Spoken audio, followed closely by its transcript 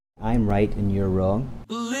I'm right and you're wrong.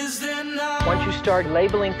 Once you start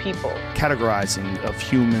labeling people, categorizing of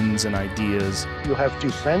humans and ideas, you have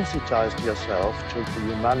desensitized yourself to the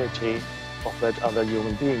humanity of that other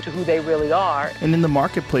human being, to who they really are. and in the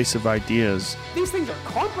marketplace of ideas, These things are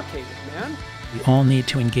complicated, man. We all need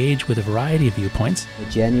to engage with a variety of viewpoints. A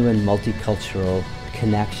genuine multicultural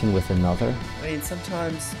connection with another. I mean,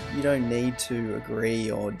 sometimes you don't need to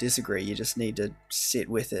agree or disagree. You just need to sit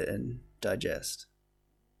with it and digest.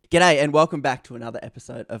 G'day and welcome back to another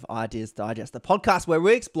episode of Ideas Digest, the podcast where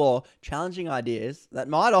we explore challenging ideas that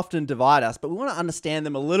might often divide us, but we want to understand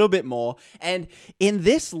them a little bit more. And in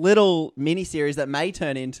this little mini-series that may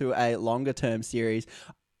turn into a longer-term series,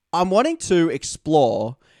 I'm wanting to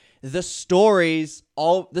explore the stories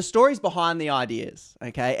behind the ideas,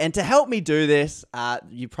 okay? And to help me do this,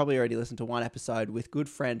 you probably already listened to one episode with good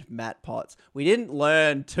friend Matt Potts. We didn't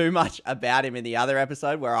learn too much about him in the other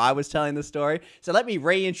episode where I was telling the story. So let me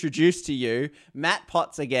reintroduce to you Matt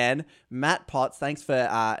Potts again. Matt Potts, thanks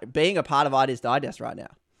for being a part of Ideas Digest right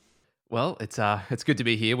now. Well, it's good to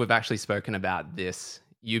be here. We've actually spoken about this.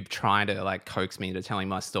 You trying to coax me into telling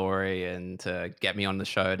my story and to get me on the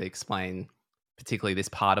show to explain particularly this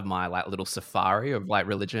part of my little safari of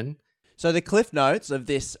religion. So the cliff notes of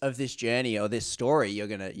this journey or this story you're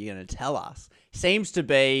gonna tell us seems to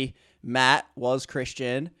be Matt was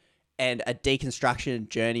Christian and a deconstruction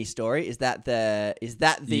journey story. Is that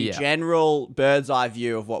the general bird's eye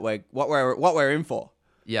view of what we're in for?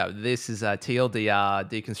 Yeah, this is a TLDR,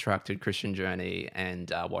 deconstructed Christian journey,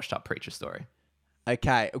 and washed up preacher story.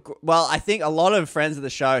 Okay. Well, I think a lot of friends of the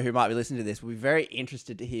show who might be listening to this will be very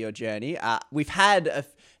interested to hear your journey. We've had,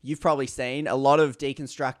 you've probably seen, a lot of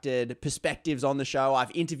deconstructed perspectives on the show.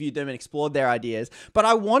 I've interviewed them and explored their ideas, but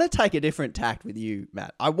I want to take a different tact with you,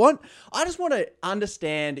 Matt. I just want to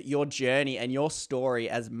understand your journey and your story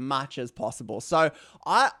as much as possible. So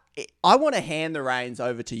I want to hand the reins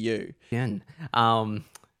over to you. Again,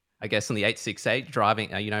 I guess on the 868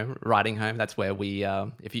 driving, riding home, that's where we,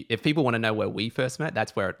 if people want to know where we first met,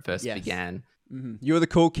 that's where it first began. Mm-hmm. You were the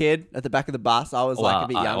cool kid at the back of the bus. I was a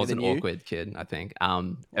bit younger than you. I was an awkward kid, I think.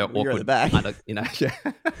 You're at the back.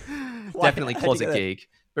 Definitely closet geek.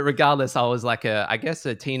 But regardless, I was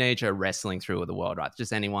a teenager wrestling through the world, right?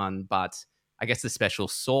 Just anyone. But I guess the special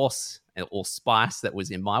sauce or spice that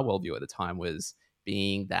was in my worldview at the time was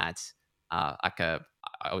being that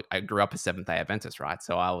I grew up a Seventh-day Adventist, right?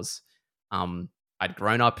 So I'd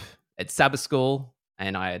grown up at Sabbath school,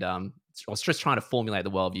 and I was just trying to formulate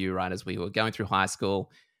the worldview, right, as we were going through high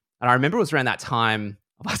school. And I remember it was around that time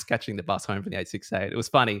of us catching the bus home from the 868. It was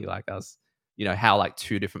funny, how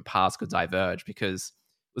two different paths could diverge, because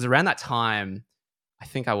it was around that time, I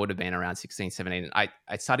think I would have been around 16, 17. I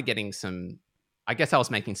started getting I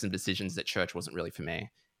was making some decisions that church wasn't really for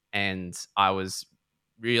me. And I was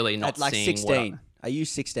really not seeing 16. Are you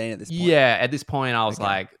 16 at this point? Yeah, at this point, I was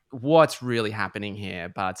what's really happening here?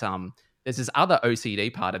 But there's this other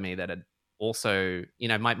OCD part of me that had also,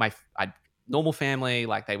 my normal family,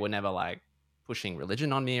 they were never pushing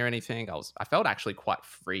religion on me or anything. I felt actually quite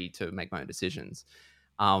free to make my own decisions.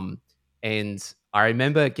 And I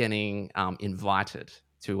remember getting invited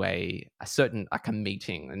to a certain a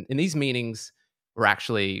meeting. And these meetings were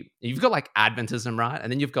actually, you've got Adventism, right?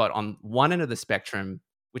 And then you've got on one end of the spectrum,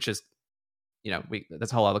 which is,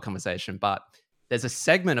 that's a whole other conversation, but there's a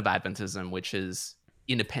segment of Adventism which is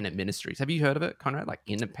independent ministries. Have you heard of it, Conrad?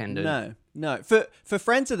 Independent? No. For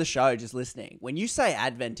friends of the show just listening, when you say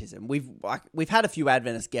Adventism, we've had a few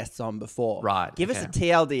Adventist guests on before. Right. Give us a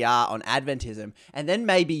TLDR on Adventism, and then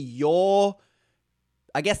maybe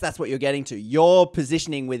I guess that's what you're getting to, your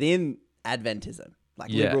positioning within Adventism.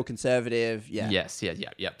 Liberal, conservative, yeah. Yes,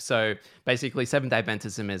 yeah. So basically, Seventh-day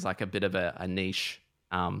Adventism is a bit of a niche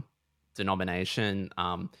denomination.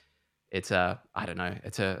 It's how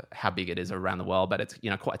big it is around the world, but it's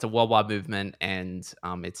it's a worldwide movement, and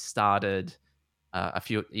it started a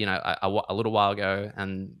little while ago,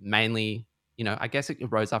 and mainly I guess it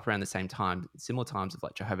rose up around the same time, similar times of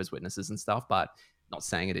Jehovah's Witnesses and stuff, but not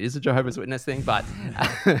saying it is a Jehovah's Witness thing, but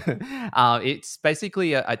it's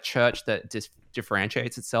basically a church that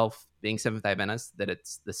differentiates itself being Seventh-day Adventist, that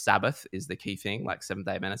it's the Sabbath is the key thing,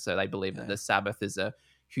 Seventh-day Adventist. So they believe that the Sabbath is a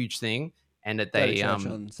huge thing, and that they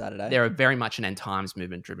on Saturday. They're very much an end times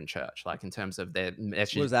movement driven church, in terms of their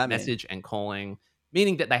message and calling,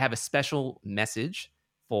 meaning that they have a special message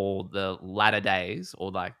for the latter days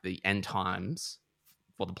or the end times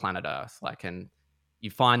for the planet Earth. And you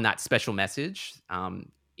find that special message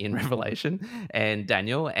in Revelation and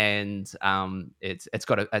Daniel, and it's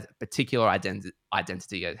got a particular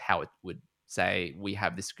identity of how it would say we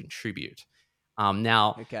have this contribute.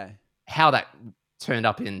 How that turned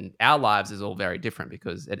up in our lives is all very different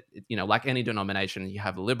because, like any denomination, you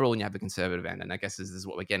have the liberal and you have the conservative end. And I guess this is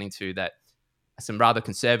what we're getting to, that some rather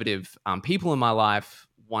conservative people in my life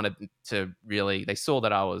wanted to really, they saw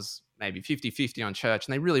that I was maybe 50-50 on church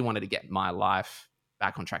and they really wanted to get my life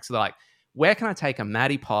back on track. So they're like, where can I take a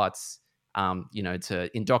Matty Potts, to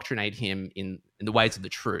indoctrinate him in the ways of the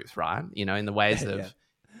truth, right? In the ways of, Yeah.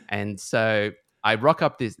 And so I rock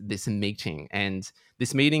up this meeting, and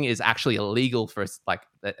this meeting is actually illegal for us. Like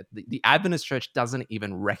the Adventist Church doesn't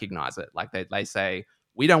even recognize it. Like they say,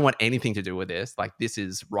 we don't want anything to do with this. Like this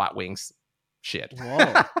is right wing shit.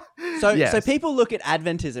 Whoa. So Yes. people look at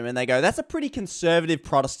Adventism and they go, that's a pretty conservative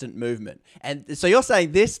Protestant movement. And so you're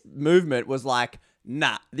saying this movement was like,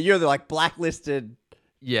 nah, you're the like blacklisted.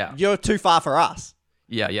 Yeah. You're too far for us.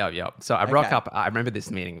 Yeah. So I rock Okay. up. I remember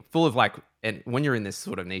this meeting full of like, and when you're in this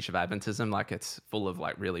sort of niche of Adventism, like it's full of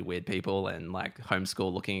like really weird people and like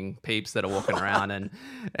homeschool looking peeps that are walking around, and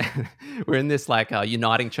we're in this like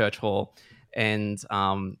Uniting Church Hall, and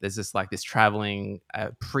there's this traveling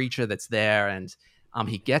preacher that's there, and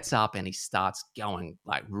he gets up and he starts going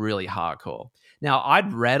like really hardcore. Now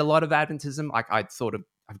I'd read a lot of Adventism, like I've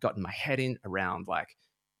gotten my head in around like,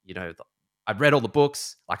 I'd read all the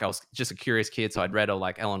books. Like I was just a curious kid, so I'd read all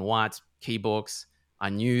like Ellen White's key books. I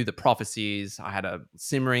knew the prophecies. I had a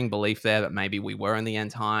simmering belief there that maybe we were in the end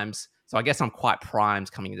times. So I guess I'm quite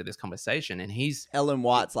primed coming into this conversation. And Ellen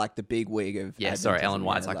White's like the big wig of Adventism, Ellen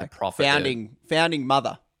White's like the prophet, founding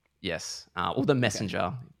mother. Yes, or the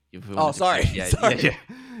messenger. Oh, sorry. Yeah.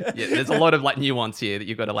 There's a lot of like nuance here that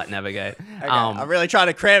you've got to like navigate. Okay. I'm really trying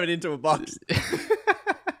to cram it into a box.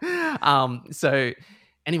 So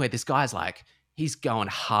anyway, this guy's like, he's going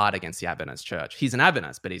hard against the Adventist Church. He's an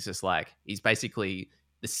Adventist, but he's just like, he's basically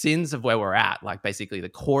the sins of where we're at. Like basically the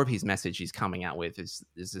core of his message he's coming out with is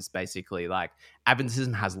just basically like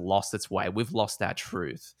Adventism has lost its way. We've lost our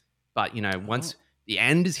truth. But once the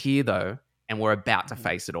end is here though, and we're about to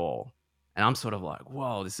face it all. And I'm sort of like,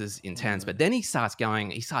 whoa, this is intense. But then he starts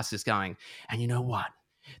just going, and you know what?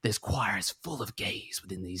 There's choirs full of gays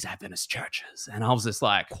within these Adventist churches. And I was just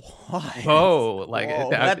like, whoa. Like,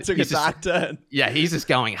 that took a dark turn. Yeah, he's just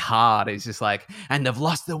going hard. He's just like, and they've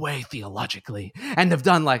lost their way theologically. And they've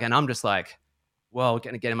done like, and I'm just like, well,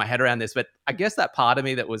 getting my head around this. But I guess that part of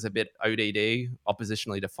me that was a bit ODD,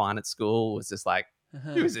 oppositionally defined at school, was just like,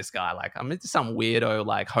 who is this guy? Like, I'm into some weirdo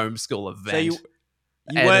like homeschool event. So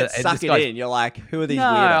you weren't sucking in. You're like, who are these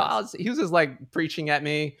weirdos? He was just like preaching at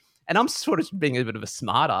me. And I'm sort of being a bit of a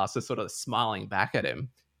smart ass, so sort of smiling back at him.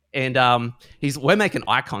 And we're making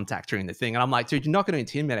eye contact during the thing. And I'm like, dude, you're not going to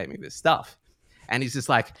intimidate me with this stuff. And he's just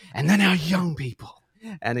like, and then our young people.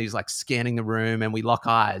 And he's like scanning the room and we lock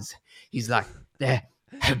eyes. He's like, they're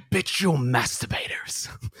habitual masturbators.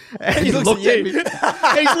 And he looks at you. me.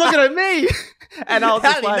 He's looking at me. And I was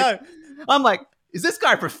just like, know? I'm like, is this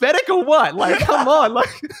guy prophetic or what? Like, come on. Like,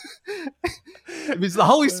 is the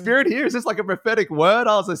Holy Spirit here? Is this like a prophetic word?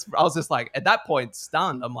 I was just like, at that point,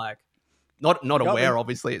 stunned. I'm like, not aware,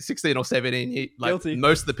 obviously. At 16 or 17, Guilty.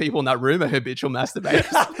 Most of the people in that room are habitual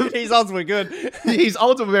masturbators. His odds were good. His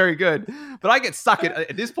odds were very good. But I get stuck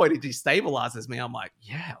at this point, it destabilizes me. I'm like,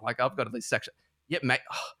 yeah, like I've got this section. Yeah, mate.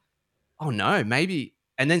 Oh no, maybe.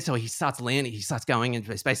 And then so he starts going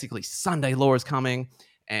into it's basically Sunday law is coming.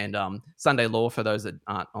 And Sunday law, for those that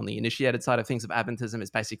aren't on the initiated side of things of Adventism, is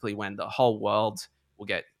basically when the whole world will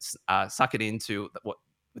get sucked into with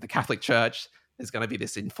the Catholic Church. There's going to be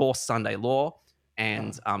this enforced Sunday law,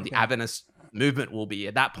 and the Adventist movement will be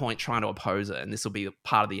at that point trying to oppose it, and this will be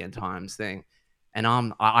part of the end times thing. And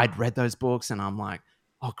I'd read those books, and I'm like,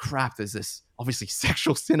 oh crap, there's this obviously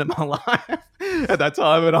sexual sin in my life at that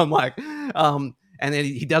time, and I'm like, and then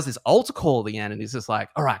he does this altar call at the end, and he's just like,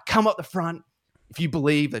 all right, come up the front. If you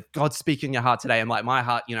believe that God's speaking in your heart today, and like my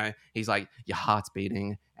heart, he's like, your heart's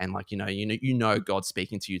beating, and like, you know God's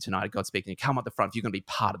speaking to you tonight. God's speaking to you. Come up the front if you're going to be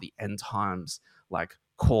part of the end times, like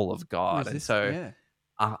call of God. And so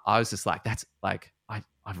I was just like, that's like,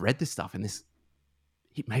 I've read this stuff, and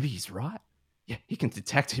maybe he's right. Yeah, he can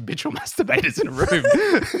detect habitual masturbators in a room.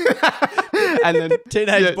 And then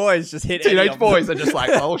teenage boys just hit teenage boys are just like,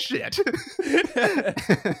 oh shit.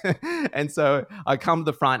 And so I come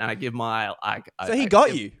to the front and I give my so he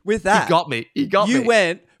got you with that. He got me. You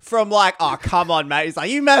went from like, oh come on, Matt. He's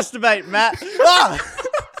like, you masturbate, Matt.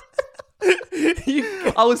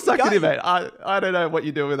 I was sucking him, mate. I don't know what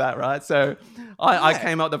you do with that, right? So I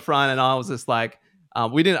came up the front and I was just like, I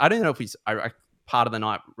don't know if part of the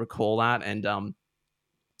night recall that, and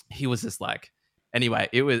he was just like, anyway,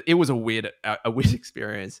 it was a weird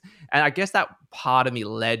experience, and I guess that part of me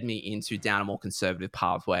led me down a more conservative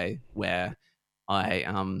pathway where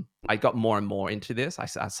I got more and more into this. I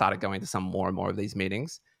started going to some more and more of these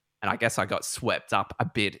meetings, and I guess I got swept up a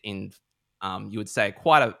bit in, you would say,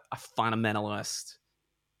 quite a fundamentalist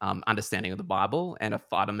understanding of the Bible and a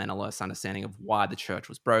fundamentalist understanding of why the church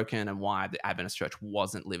was broken and why the Adventist church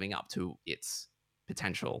wasn't living up to its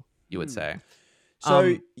potential, you would say.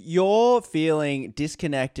 So you're feeling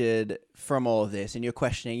disconnected from all of this and you're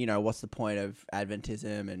questioning, you know, what's the point of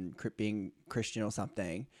Adventism and being Christian or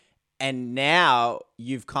something. And now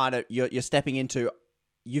you've kind of, you're stepping into,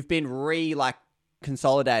 you've been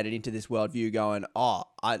consolidated into this worldview going, oh,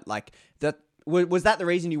 I like that. Was that the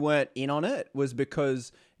reason you weren't in on it? Was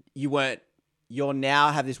because you're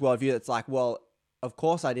now have this worldview that's like, well, of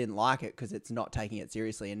course I didn't like it because it's not taking it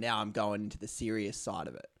seriously. And now I'm going into the serious side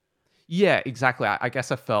of it. Yeah, exactly. I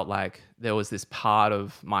guess I felt like there was this part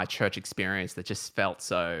of my church experience that just felt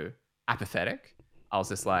so apathetic. I was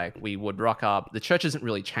just like, we would rock up. The church isn't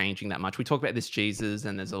really changing that much. We talk about this Jesus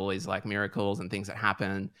and there's always like miracles and things that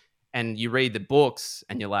happen. And you read the books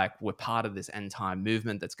and you're like, we're part of this end time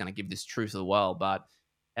movement that's going to give this truth to the world. But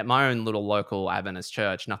at my own little local Adventist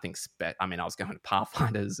church, nothing I mean, I was going to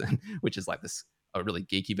Pathfinders, which is like a really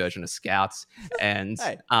geeky version of Scouts. And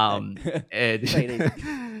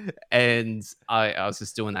and I was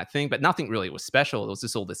just doing that thing, but nothing really was special. It was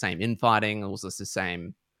just all the same infighting. It was just the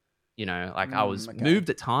same, you know, like I was moved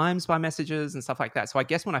at times by messages and stuff like that. So I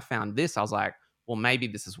guess when I found this, I was like, well, maybe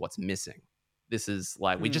this is what's missing. This is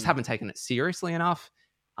like, we just haven't taken it seriously enough.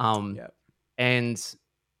 And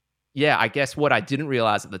yeah, I guess what I didn't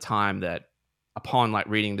realize at the time that upon like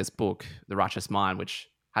reading this book, The Righteous Mind, which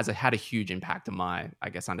has had a huge impact on my, I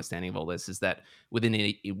guess, understanding of all this, is that within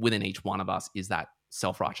each one of us is that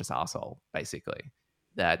self-righteous arsehole, basically,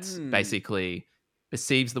 that basically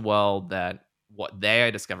perceives the world that what they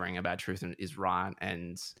are discovering about truth is right.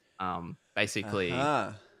 And basically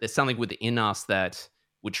there's something within us that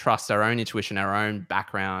would trust our own intuition, our own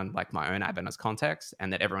background, like my own Adventist context,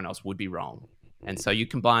 and that everyone else would be wrong. And so you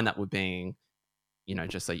combine that with being, you know,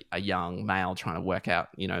 just a young male trying to work out,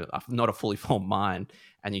 you know, not a fully formed mind,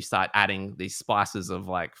 and you start adding these spices of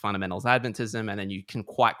like fundamentals Adventism, and then you can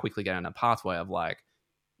quite quickly get on a pathway of like,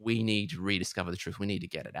 we need to rediscover the truth. We need to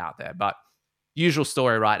get it out there. But usual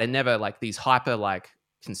story, right? And never like these hyper like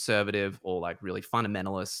conservative or like really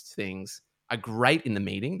fundamentalist things are great in the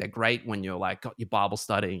meeting. They're great when you're like got your Bible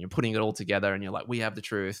study and you're putting it all together and you're like, we have the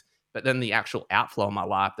truth. But then the actual outflow of my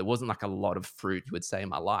life, there wasn't like a lot of fruit, you would say, in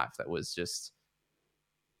my life. That was just,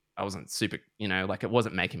 I wasn't super, you know, like it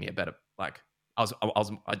wasn't making me a better, like I'm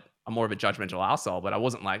more of a judgmental arsehole, but I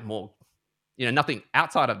wasn't like more, you know, nothing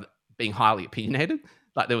outside of being highly opinionated.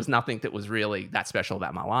 Like there was nothing that was really that special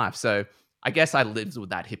about my life. So I guess I lived with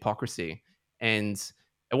that hypocrisy. And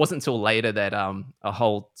it wasn't until later that a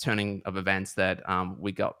whole turning of events that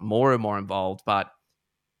we got more and more involved. But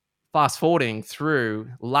fast forwarding through,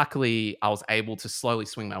 luckily, I was able to slowly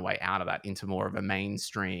swing my way out of that into more of a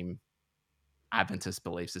mainstream Adventist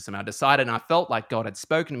belief system. I decided, and I felt like God had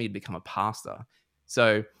spoken to me to become a pastor.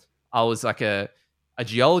 So I was like a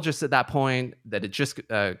geologist at that point that had just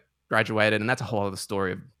graduated, and that's a whole other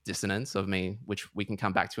story of dissonance of me, which we can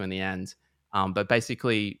come back to in the end. But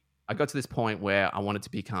basically, I got to this point where I wanted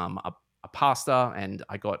to become a pastor, and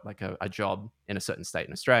I got like a job in a certain state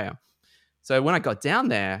in Australia. So when I got down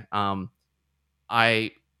there,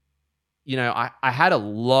 I had a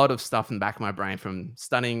lot of stuff in the back of my brain from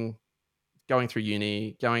studying, going through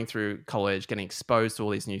uni, going through college, getting exposed to all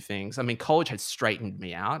these new things. I mean, college had straightened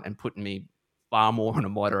me out and put me far more on a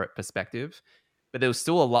moderate perspective, but there was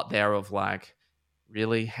still a lot there of like,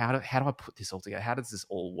 really, how do I put this all together? How does this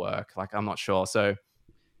all work? Like, I'm not sure. So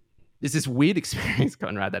there's this weird experience,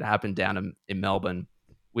 Conrad, that happened down in Melbourne,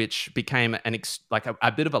 which became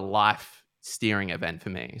a bit of a life steering event for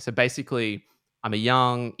me. So basically, I'm a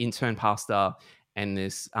young intern pastor, and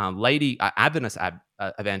this lady, Adventist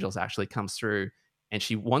evangelist, actually comes through, and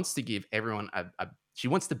she wants to give everyone she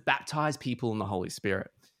wants to baptize people in the Holy Spirit.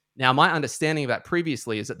 Now, my understanding of that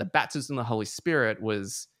previously is that the baptism in the Holy Spirit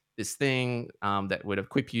was this thing that would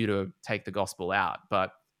equip you to take the gospel out.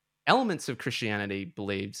 But elements of Christianity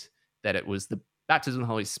believed that it was the baptism of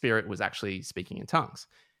the Holy Spirit was actually speaking in tongues.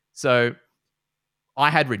 So I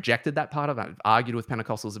had rejected that part of it. I've argued with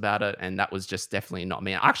Pentecostals about it, and that was just definitely not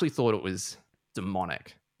me. I actually thought it was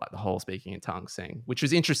demonic, like the whole speaking in tongues thing, which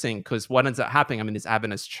was interesting because what ends up happening, I'm in this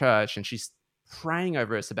Adventist church, and she's praying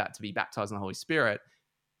over us about to be baptized in the Holy Spirit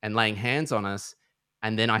and laying hands on us.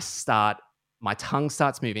 And then my tongue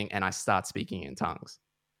starts moving and I start speaking in tongues,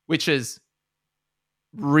 which is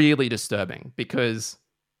really disturbing because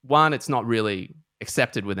one, it's not really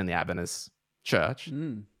accepted within the Adventist church.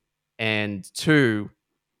 And two,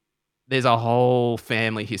 there's a whole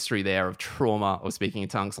family history there of trauma of speaking in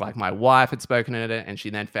tongues. Like my wife had spoken in it and she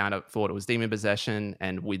then thought it was demon possession.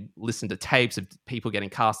 And we listened to tapes of people getting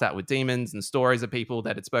cast out with demons and stories of people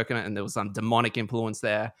that had spoken it. And there was some demonic influence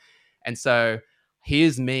there. And so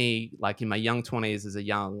here's me, like in my young 20s as a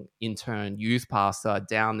young intern youth pastor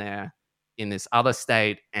down there in this other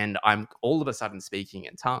state. And I'm all of a sudden speaking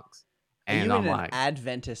in tongues. And I'm I'm like,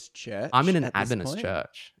 Adventist church. I'm in an Adventist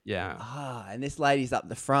church. Yeah. And this lady's up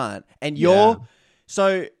the front, and you're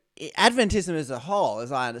so Adventism as a whole,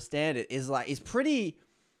 as I understand it, is pretty.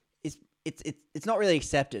 It's not really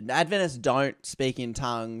accepted. Adventists don't speak in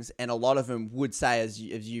tongues, and a lot of them would say, as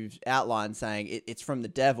you've outlined, saying it's from the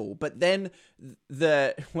devil. But then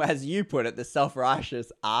as you put it, the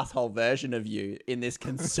self-righteous asshole version of you in this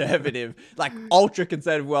conservative, like ultra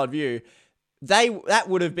conservative worldview. That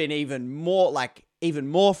would have been even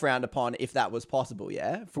more frowned upon if that was possible,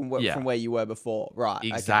 from where you were before, right?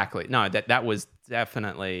 Exactly. Okay. No, that was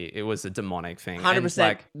definitely, it was a demonic thing. 100%.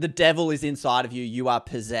 Like, the devil is inside of you. You are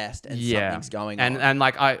possessed, and something's going on. And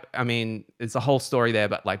like I mean, it's a whole story there,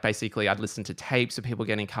 but like basically, I'd listen to tapes of people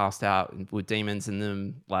getting cast out with demons in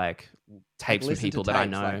them, like tapes from people that I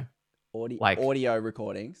know. Audio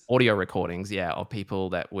recordings. Audio recordings, of people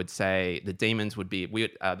that would say the demons would be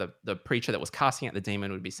the preacher that was casting out the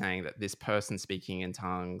demon would be saying that this person speaking in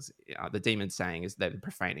tongues, the demon's saying is they're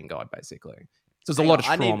profaning God, basically. So there's a lot of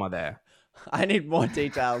trauma there. I need more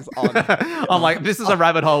details on. I'm like, this is a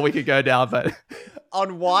rabbit hole we could go down, but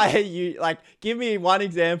on why are you give me one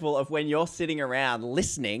example of when you're sitting around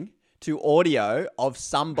listening to audio of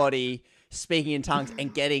somebody speaking in tongues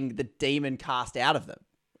and getting the demon cast out of them.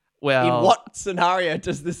 Well, in what scenario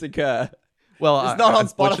does this occur? Well, it's not on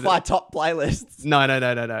Spotify top playlists.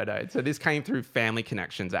 No. So this came through family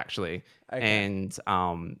connections, actually. Okay. And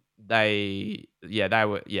they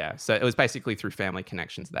were. So it was basically through family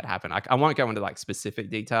connections that happened. I won't go into like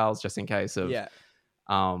specific details just in case of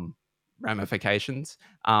ramifications.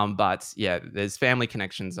 But yeah, there's family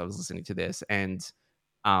connections. I was listening to this and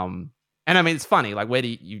I mean, it's funny, like, where do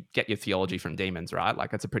you get your theology from demons, right?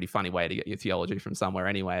 Like, it's a pretty funny way to get your theology from somewhere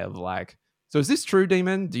anyway, of like, so is this true,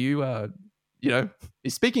 demon? Do you,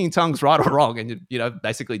 is speaking in tongues right or wrong? And,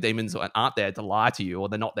 basically demons aren't there to lie to you, or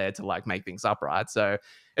they're not there to like make things up, right? So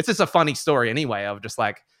it's just a funny story anyway of just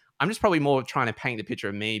like, I'm just probably more trying to paint the picture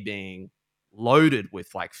of me being loaded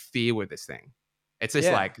with like fear with this thing. It's just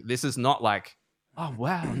like, this is not like, oh,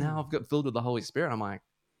 wow, now I've got filled with the Holy Spirit. I'm like,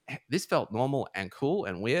 this felt normal and cool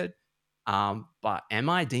and weird. But am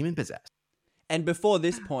I demon possessed? And before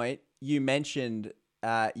this point, you mentioned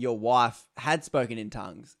your wife had spoken in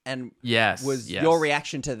tongues, and your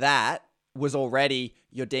reaction to that was already,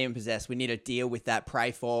 you're demon possessed. We need to deal with that.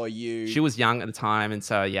 Pray for you. She was young at the time, and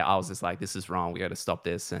so I was just like, this is wrong. We got to stop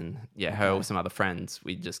this. And her with some other friends,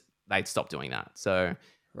 they'd stopped doing that. So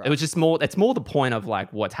it was just more. It's more the point of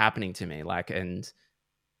like what's happening to me, like, and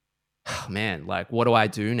man, like, what do I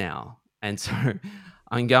do now? And so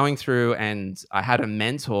I'm going through, and I had a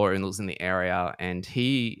mentor who was in the area, and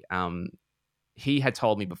he had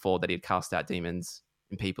told me before that he had cast out demons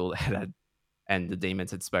in people that had, and the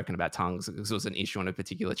demons had spoken about tongues because it was an issue in a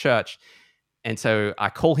particular church. And so I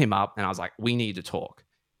call him up, and I was like, we need to talk.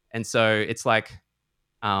 And so it's like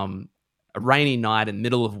a rainy night in the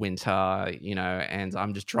middle of winter, and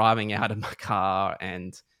I'm just driving out of my car,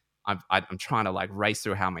 and I'm trying to like race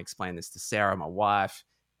through how I'm explain this to Sarah, my wife,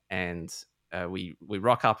 and we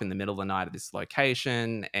rock up in the middle of the night at this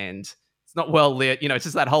location, and it's not well lit. It's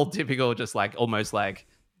just that whole typical, just like almost like,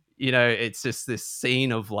 it's just this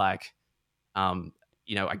scene of like, I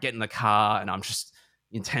get in the car and I'm just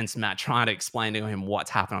intense Matt trying to explain to him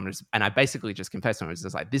what's happened. And I basically just confessed to him. I was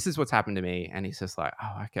just like, this is what's happened to me. And he's just like,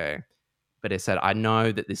 oh, okay. But he said, I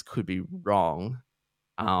know that this could be wrong.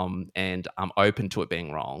 And I'm open to it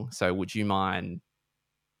being wrong. So would you mind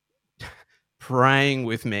praying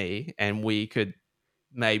with me, and we could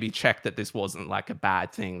maybe check that this wasn't like a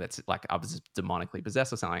bad thing, that's like I was demonically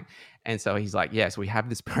possessed or something. And so he's like, yes, we have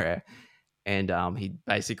this prayer. And he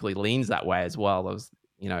basically leans that way as well. I was,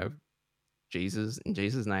 Jesus, in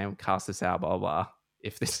Jesus' name, cast this out, blah, blah.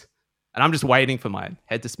 And I'm just waiting for my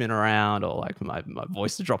head to spin around, or like for my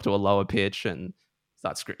voice to drop to a lower pitch and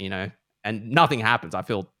start screaming, and nothing happens. I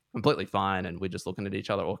feel completely fine. And we're just looking at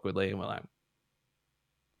each other awkwardly, and we're like,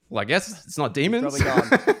 well, I guess it's not demons.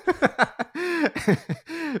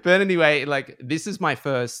 But anyway, like, this is my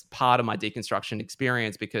first part of my deconstruction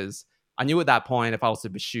experience, because I knew at that point, if I was to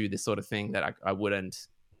pursue this sort of thing, that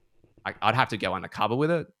I'd have to go undercover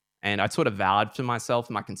with it. And I sort of vowed to myself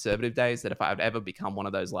in my conservative days that if I would ever become one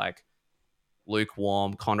of those like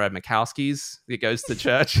lukewarm Conrad Mikowskis that goes to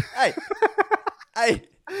church. Hey,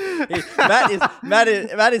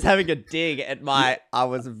 Matt is having a dig at my. I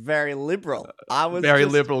was very liberal. I was very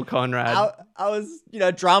just, liberal, Conrad. I was,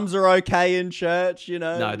 drums are okay in church.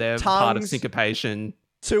 No, they're tongues, part of syncopation.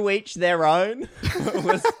 To each their own.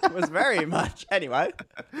 was very much anyway.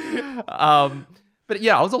 But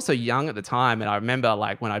yeah, I was also young at the time, and I remember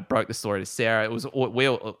like when I broke the story to Sarah, it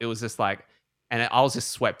was just like, and I was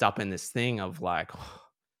just swept up in this thing of like,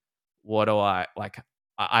 what do I like?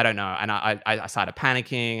 I don't know. And I started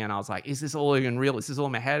panicking, and I was like, is this all even real? Is this all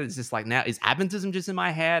in my head? Is this like now, is Adventism just in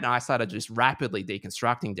my head? And I started just rapidly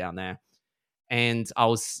deconstructing down there. And I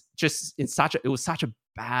was just it was such a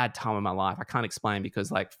bad time in my life. I can't explain,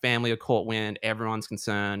 because like family are caught wind, everyone's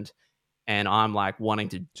concerned, and I'm like wanting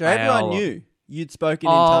to. So everyone knew you'd spoken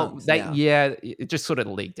in tongues. Yeah, it just sort of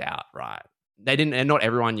leaked out, right? They didn't, and not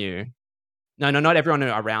everyone knew. No, not everyone knew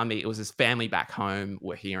around me. It was this family back home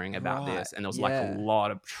were hearing about this, and there was like a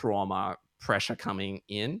lot of trauma pressure coming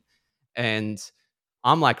in, and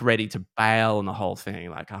I'm like ready to bail on the whole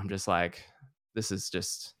thing. Like I'm just like, this is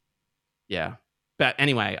just, yeah. But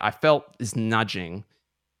anyway, I felt this nudging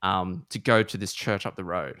to go to this church up the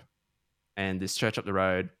road, and this church up the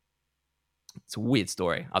road, it's a weird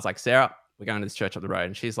story. I was like, Sarah, we're going to this church up the road,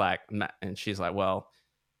 and she's like, well,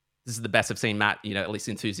 this is the best I've seen Matt, at least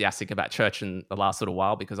enthusiastic about church in the last little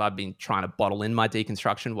while, because I've been trying to bottle in my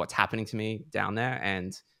deconstruction, what's happening to me down there.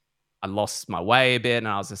 And I lost my way a bit. And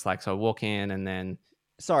I was just like, so I walk in, and then.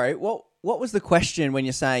 Sorry, what was the question when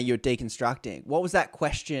you're saying you're deconstructing? What was that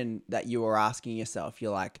question that you were asking yourself?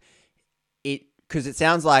 You're like, because it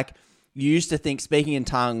sounds like you used to think speaking in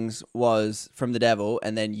tongues was from the devil,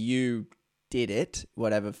 and then you did it,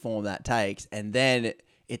 whatever form that takes. And then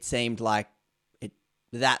it seemed like, it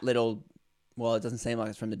doesn't seem like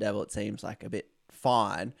it's from the devil. It seems like a bit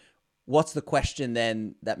fine. What's the question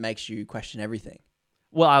then that makes you question everything?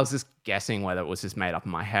 Well, I was just guessing whether it was just made up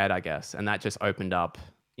in my head, I guess. And that just opened up,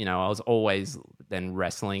 I was always then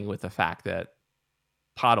wrestling with the fact that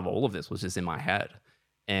part of all of this was just in my head.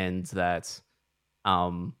 And that,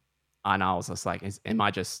 and I was just like,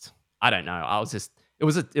 I don't know. I was just,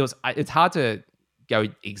 it's hard to go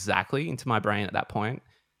exactly into my brain at that point.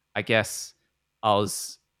 I guess I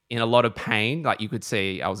was in a lot of pain. Like you could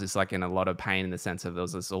see, I was just like in a lot of pain in the sense of there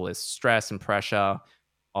was all this stress and pressure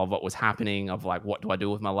of what was happening, of like, what do I do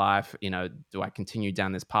with my life? Do I continue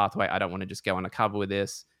down this pathway? I don't want to just go undercover with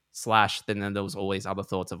this. Then there was always other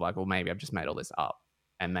thoughts of like, well, maybe I've just made all this up.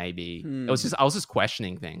 And maybe I was just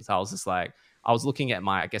questioning things. I was just like, I was looking at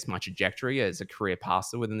my trajectory as a career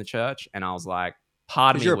pastor within the church. And I was like,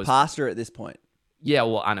 part of me was. You're a pastor at this point. Yeah,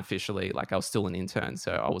 well, unofficially, like I was still an intern,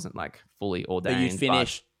 so I wasn't like fully ordained. But you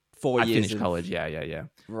finished 4 years. I finished college, yeah.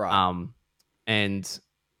 Right. And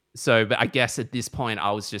so, but I guess at this point,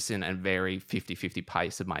 I was just in a very 50-50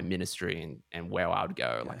 pace of my ministry and where I would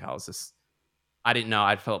go. Yeah. Like I didn't know.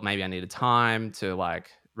 I felt maybe I needed time to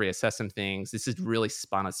like reassess some things. This has really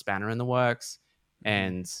spun a spanner in the works,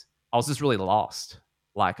 and I was just really lost.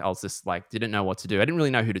 Like I was just like didn't know what to do. I didn't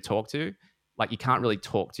really know who to talk to. Like you can't really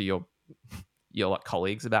talk to your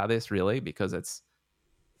colleagues about this really, because it's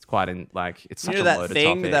quite it's such a that loaded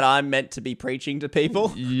thing topic. that I'm meant to be preaching to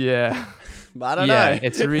people. Yeah. But I don't know.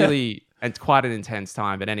 It's quite an intense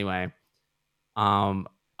time. But anyway, I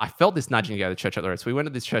felt this nudging to go to the church up the road. So we went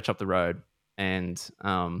to this church up the road, and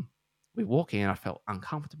we walk in. I felt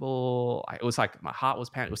uncomfortable. It was like my heart was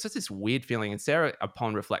pounding. It was just this weird feeling. And Sarah,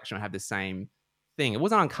 upon reflection, had the same thing. It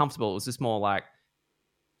wasn't uncomfortable. It was just more like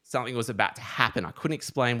something was about to happen. I couldn't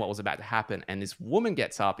explain what was about to happen. And this woman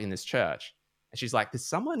gets up in this church, and she's like, there's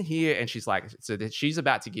someone here. And she's like, so that she's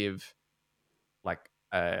about to give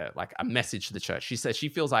like a message to the church. She says she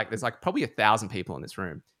feels like there's like probably 1,000 people in this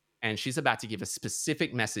room, and she's about to give a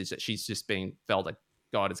specific message that she's just felt that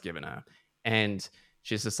God has given her. And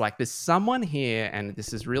she's just like, there's someone here, and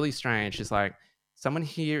this is really strange. She's like, someone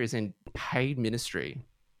here is in paid ministry,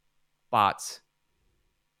 but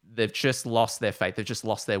they've just lost their faith. They've just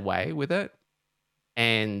lost their way with it.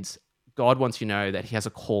 And God wants you to know that he has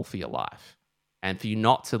a call for your life, and for you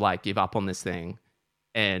not to like give up on this thing.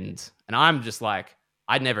 And I'm just like,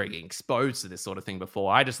 I'd never get exposed to this sort of thing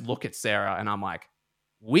before. I just look at Sarah and I'm like,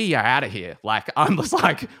 we are out of here. Like, I'm just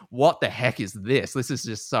like, what the heck is this? This is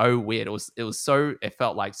just so weird. It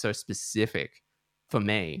felt like so specific for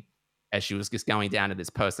me, as she was just going down to this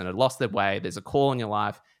person who had lost their way. There's a call in your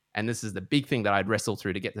life. And this is the big thing that I'd wrestled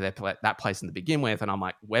through to get to that place in the begin with. And I'm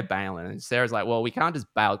like, we're bailing. And Sarah's like, well, we can't just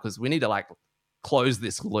bail because we need to like close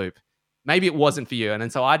this loop. Maybe it wasn't for you. And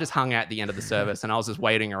then so I just hung out at the end of the service, and I was just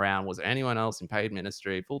waiting around. Was there anyone else in paid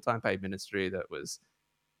ministry, full-time paid ministry, that was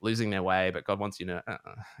losing their way? But God wants you to.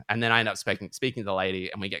 And then I end up speaking to the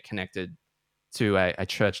lady, and we get connected to a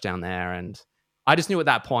church down there. And I just knew at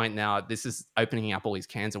that point, now this is opening up all these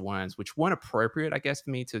cans of worms, which weren't appropriate, I guess, for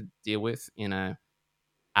me to deal with in a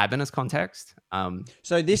Adventist context.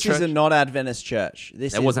 So this is a non-Adventist church.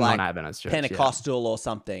 This was a like non-Adventist church, Pentecostal or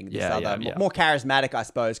something. More charismatic, I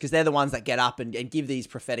suppose, because they're the ones that get up and give these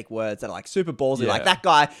prophetic words that are like super ballsy. Like that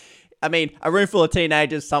guy. I mean, a room full of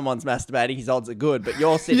teenagers, someone's masturbating, his odds are good, but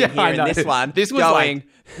you're sitting here in this one this was going,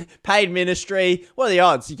 paid ministry. What are the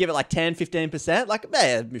odds? You give it like 10, 15%? Like,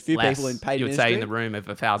 a few less, people in paid you would ministry. say in the room of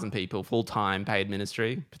 1,000 people, full-time paid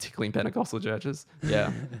ministry, particularly in Pentecostal churches.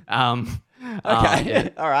 Yeah.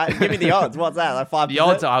 Okay. All right. Give me the odds. What's that? Like 5%? The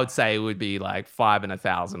odds, I would say, would be like 5 in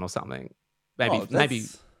 1,000 or something. Maybe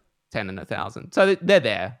 10 in 1,000. So they're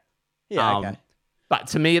there. Yeah, okay. But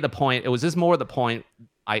to me, at the point, it was just more at the point,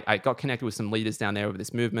 I got connected with some leaders down there over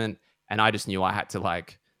this movement, and I just knew I had to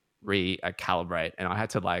like recalibrate, and I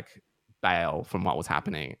had to like bail from what was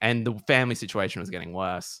happening. And the family situation was getting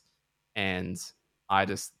worse, and I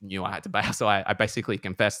just knew I had to bail. So I basically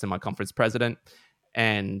confessed to my conference president,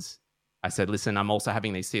 and I said, listen, I'm also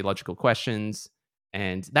having these theological questions.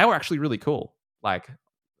 And they were actually really cool. Like,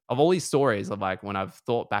 of all these stories of like, when I've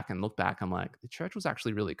thought back and looked back, I'm like, the church was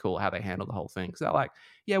actually really cool how they handled the whole thing. Because they're like,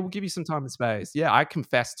 yeah, we'll give you some time and space. Yeah, I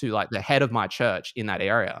confessed to like the head of my church in that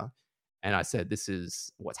area. And I said, this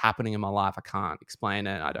is what's happening in my life. I can't explain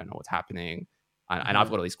it. I don't know what's happening. And I've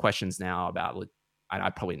got all these questions now about, and I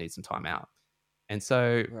probably need some time out. And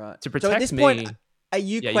so to protect so at this point, are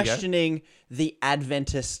you questioning the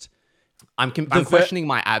Adventist? I'm questioning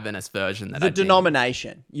my Adventist version. The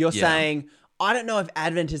denomination. You're saying, I don't know if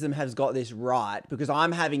Adventism has got this right, because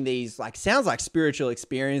I'm having these like, sounds like spiritual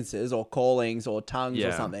experiences or callings or tongues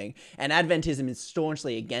or something, and Adventism is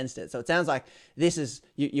staunchly against it. So it sounds like this is,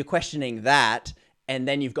 you're questioning that, and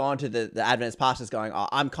then you've gone to the Adventist pastors going, oh,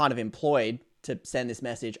 I'm kind of employed to send this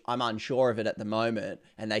message. I'm unsure of it at the moment,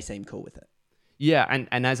 and they seem cool with it. Yeah,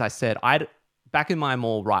 and as I said, back in my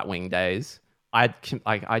more right-wing days, I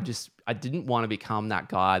didn't want to become that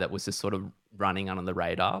guy that was just sort of running under the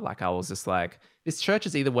radar. Like, I was just like, this church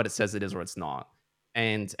is either what it says it is or it's not.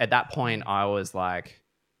 And at that point, I was like,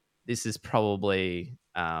 this is probably,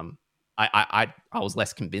 I was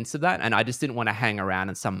less convinced of that. And I just didn't want to hang around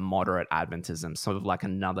in some moderate Adventism, sort of like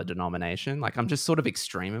another denomination. Like, I'm just sort of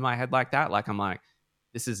extreme in my head like that. Like, I'm like,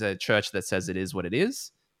 this is a church that says it is what it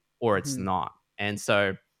is or it's not. And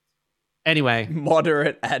so anyway,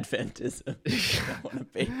 moderate Adventism.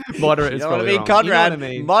 Moderate is probably wrong. Conrad. You know what I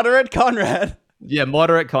mean? Moderate Conrad. Yeah,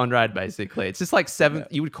 moderate Conrad, basically. It's just like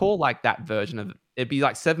you would call like that version of, it'd be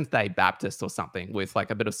like Seventh-day Baptist or something with like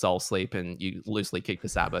a bit of soul sleep and you loosely keep the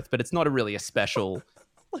Sabbath, but it's not really a special,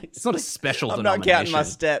 it's not a special denomination. I'm not counting my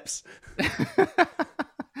steps.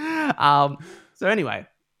 So anyway,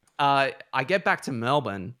 I get back from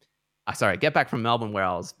Melbourne where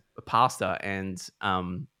I was a pastor, and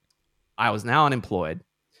I was now unemployed,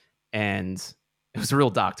 and it was a real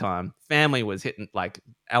dark time. Family was hitting, like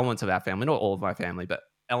elements of our family, not all of my family, but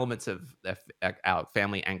elements of our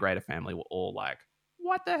family and greater family were all like,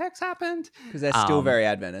 what the heck's happened? Because they're still very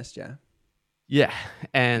Adventist, yeah. Yeah,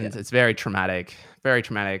 and it's very traumatic.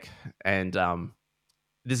 And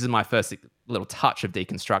this is my first little touch of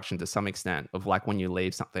deconstruction to some extent of like when you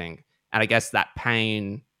leave something. And I guess that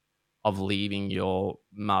pain of leaving your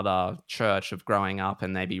mother church, of growing up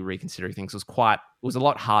and maybe reconsidering things was a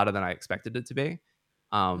lot harder than I expected it to be.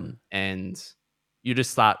 And you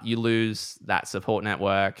lose that support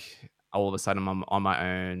network. All of a sudden I'm on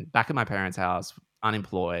my own, back at my parents' house,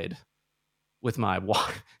 unemployed with my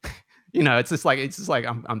wife. It's just like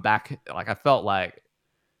I'm back. Like, I felt like,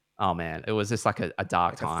 oh man, it was just like a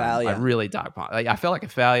dark time, a really dark time. Like, I felt like a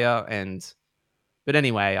failure. But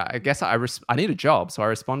anyway, I guess I need a job. So I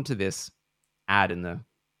respond to this ad in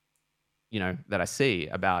that I see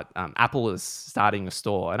about Apple is starting a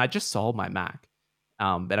store, and I just sold my Mac.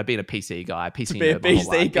 But I've been a PC guy,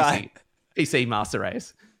 PC master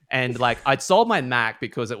race. And like, I'd sold my Mac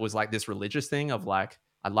because it was like this religious thing of like,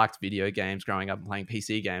 I liked video games growing up and playing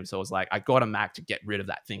PC games. So I was like, I got a Mac to get rid of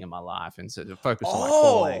that thing in my life and to focus on my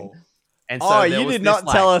calling. And so you did not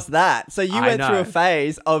tell us that. So you went through a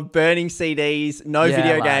phase of burning CDs,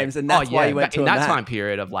 video games, and that's why you went to a Mac. In that time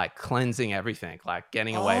period of like cleansing everything, like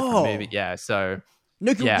getting away from movies. Yeah, so...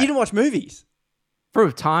 No, you didn't watch movies? For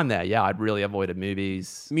a time there, yeah, I'd really avoided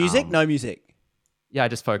movies. Music? No music? Yeah, I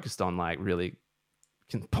just focused on like really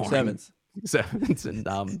sermons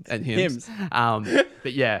and hymns.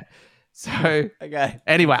 But yeah, so... Okay.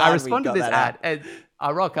 Anyway, I respond to this ad and... I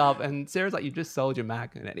rock up and Sarah's like, you just sold your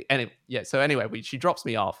Mac. So anyway, she drops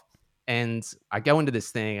me off and I go into this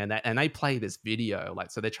thing and they play this video. Like,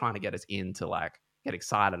 so they're trying to get us into like get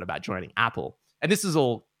excited about joining Apple. And this is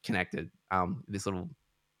all connected, this little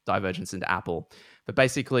divergence into Apple. But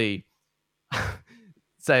basically,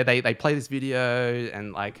 so they play this video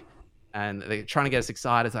and they're trying to get us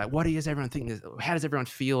excited. It's like, what does everyone think? How does everyone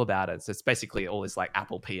feel about it? So it's basically all this like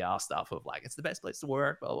Apple PR stuff of like, it's the best place to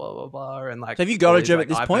work, blah, blah, blah, blah. And like, So have you got a job like,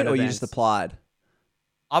 at this point, or you just applied?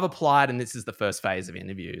 I've applied, and this is the first phase of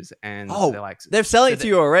interviews. And they're like, they're selling it to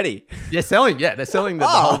you already. They're selling the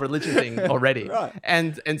whole religion thing already. Right.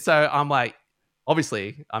 And so I'm like,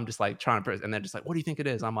 obviously, I'm just like trying to, and they're just like, what do you think it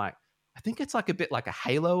is? I'm like, I think it's like a bit like a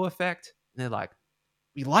halo effect. And they're like,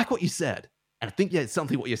 we like what you said. And I think, yeah, it's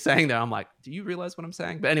something what you're saying there. I'm like, do you realize what I'm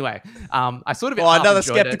saying? But anyway, I sort of another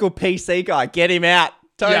skeptical PC guy. Get him out.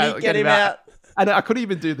 Tony, get him out. And I couldn't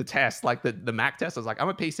even do the test, like the Mac test. I was like, I'm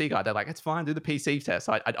a PC guy. They're like, it's fine, do the PC test.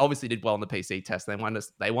 So I obviously did well on the PC test.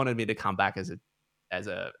 They wanted me to come back as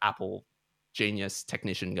a Apple genius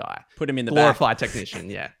technician guy. Put him in the glorified back. technician,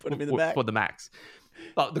 yeah. Put him in the back. For the Macs.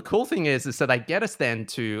 But the cool thing is so they get us then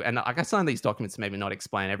to, and I guess some of these documents maybe not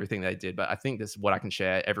explain everything they did, but I think this is what I can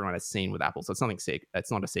share everyone has seen with Apple. So it's nothing secret. It's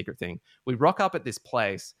not a secret thing. We rock up at this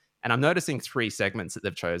place, and I'm noticing 3 segments that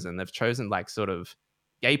they've chosen. They've chosen like sort of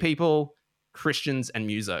gay people, Christians, and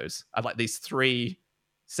musos. I'd like these 3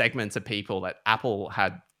 segments of people that Apple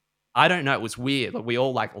had. I don't know. It was weird. Like we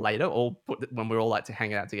all like later, when we were all like to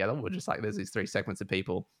hang out together, we're just like, there's these 3 segments of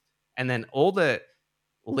people. And then all the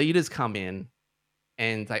leaders come in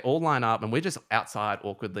and they all line up and we're just outside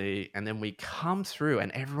awkwardly. And then we come through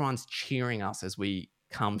and everyone's cheering us as we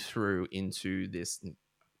come through into this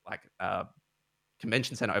like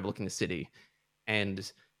convention center overlooking the city. And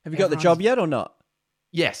have you got the job yet or not?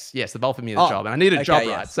 Yes, they've offered me the job, and I need a job,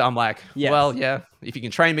 right? So I'm like, yes. Well, yeah, if you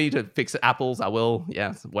can train me to fix apples, I will.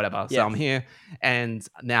 Yeah, whatever. So I'm here, and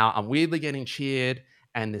now I'm weirdly getting cheered,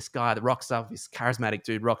 and this guy that rocks up, this charismatic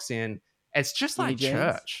dude rocks in. It's just like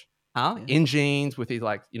church, huh? Yeah. In jeans with his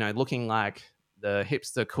like, looking like the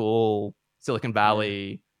hipster cool Silicon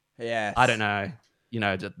Valley. Yeah. I don't know,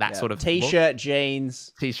 that sort of t-shirt,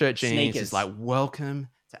 jeans, sneakers. He's like, welcome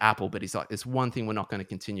to Apple, but he's like, there's one thing we're not going to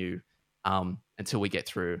continue until we get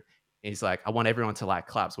through. And he's like, I want everyone to like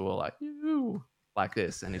clap. So we're all like, you like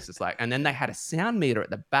this. And he's just like, and then they had a sound meter at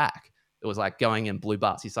the back that was like going in blue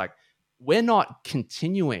bars. He's like, we're not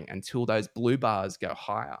continuing until those blue bars go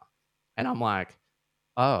higher. And I'm like,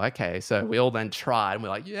 oh, okay. So we all then tried and we're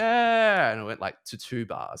like, yeah. And it went like to 2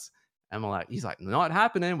 bars. And we're like, he's like, not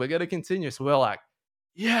happening. We're going to continue. So we're like,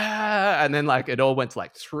 yeah. And then like it all went to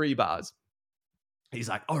like 3 bars. He's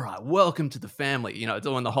like, all right, welcome to the family,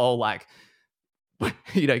 doing the whole like,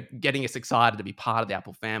 getting us excited to be part of the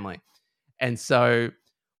Apple family. And so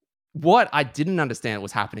what I didn't understand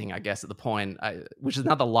was happening, I guess, at the point, which is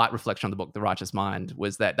another light reflection on the book, The Righteous Mind,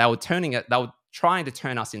 was that they were trying to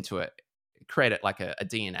turn us into create it like a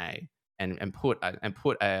DNA and put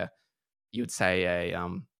a you would say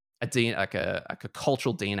a DNA, like a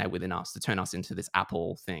cultural DNA within us to turn us into this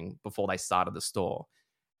Apple thing before they started the store.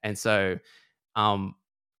 And so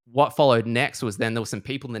what followed next was then there were some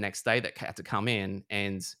people the next day that had to come in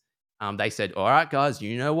and they said, all right, guys,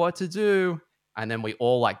 you know what to do. And then we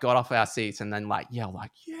all like got off our seats and then like yelled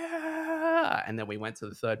like, yeah. And then we went to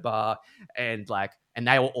the 3rd bar and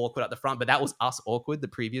they were awkward at the front, but that was us awkward the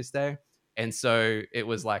previous day. And so it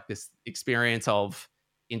was like this experience of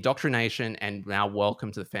indoctrination and now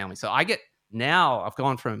welcome to the family. So I've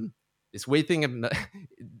gone from this weird thing,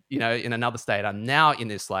 in another state. I'm now in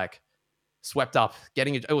this like swept up,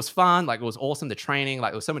 it was fun. Like it was awesome. The training,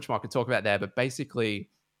 like there was so much more I could talk about there,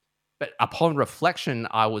 but upon reflection,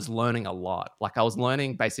 I was learning a lot. Like I was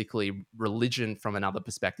learning basically religion from another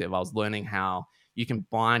perspective. I was learning how you can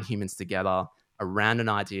bind humans together around an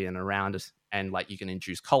idea and like you can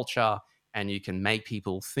induce culture and you can make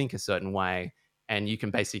people think a certain way and you can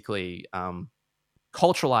basically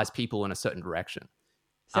culturalize people in a certain direction.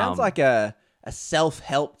 Sounds like a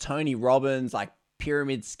self-help Tony Robbins, like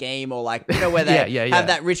pyramid scheme, or like, where they have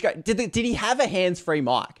that rich guy. Did he have a hands-free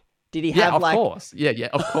mic? Did he have of course. Yeah,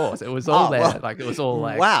 of course. It was all there. Well, like it was all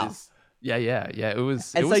like, wow. Yeah. It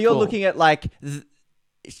was. And so you're looking at like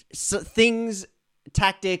things,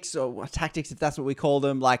 tactics if that's what we call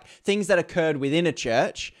them, like things that occurred within a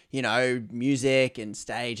church, music and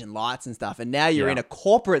stage and lights and stuff. And now you're in a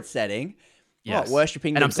corporate setting,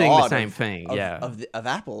 worshiping and I'm seeing the same thing, of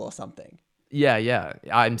Apple or something. Yeah.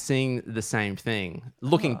 I'm seeing the same thing.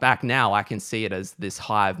 Looking back now, I can see it as this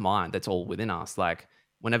hive mind that's all within us. Like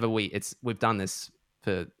whenever we've done this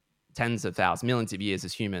for tens of thousands, millions of years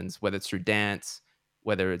as humans, whether it's through dance,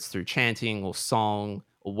 whether it's through chanting or song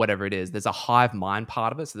or whatever it is, there's a hive mind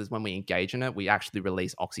part of it. So there's when we engage in it, we actually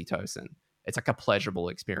release oxytocin, it's like a pleasurable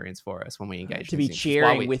experience for us when we engage. To in be things.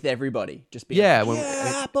 cheering with everybody, just be yeah. like,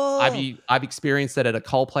 Apple. I've experienced it at a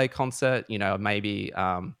Coldplay concert. You know, maybe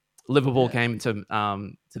Liverpool came to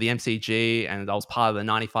the MCG, and I was part of the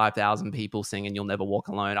 95,000 people singing "You'll Never Walk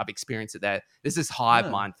Alone." I've experienced it there. There's this hive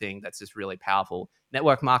mind thing that's just really powerful.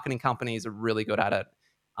 Network marketing companies are really good at it.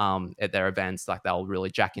 At their events, like they'll really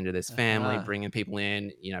jack into this family, bringing people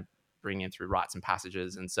in, you know, bringing in through rites and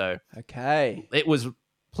passages. And so it was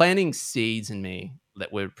planting seeds in me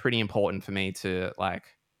that were pretty important for me to, like,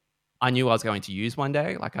 I knew I was going to use one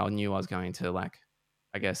day. Like I knew I was going to, like,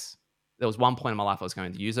 I guess there was one point in my life I was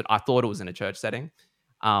going to use it. I thought it was in a church setting.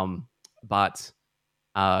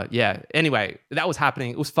 Anyway, that was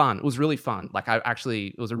happening. It was fun. It was really fun. Like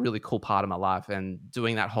it was a really cool part of my life, and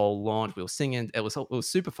doing that whole launch, we were singing. It was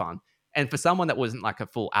super fun. And for someone that wasn't like a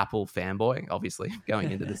full Apple fanboy, obviously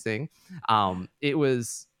going into this thing, it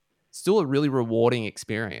was still a really rewarding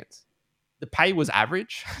experience. The pay was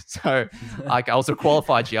average. So like I was a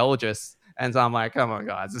qualified geologist, and so I'm like, come on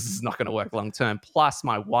guys, this is not going to work long term. Plus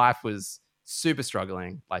my wife was super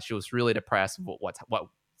struggling. Like she was really depressed with what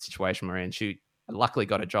situation we're in. She luckily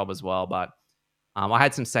got a job as well, but I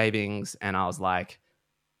had some savings, and I was like,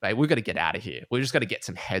 babe, we've got to get out of here. We've just got to get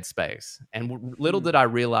some headspace. And little did I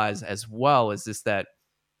realize as well is this, that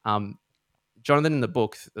Jonathan in the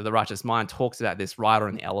book, The Righteous Mind, talks about this rider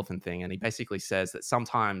and the elephant thing. And he basically says that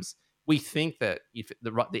sometimes we think that if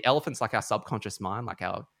the elephant's like our subconscious mind, like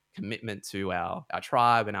our commitment to our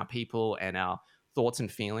tribe and our people and our thoughts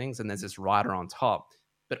and feelings, and there's this rider on top.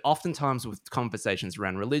 But oftentimes with conversations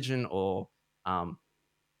around religion or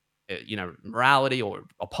morality or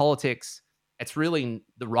politics, it's really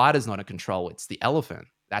the rider's not in control. It's the elephant.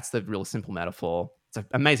 That's the real simple metaphor. It's an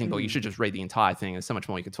amazing book. You should just read the entire thing. There's so much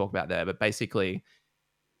more you could talk about there. But basically,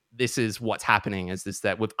 this is what's happening: is this,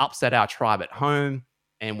 that we've upset our tribe at home,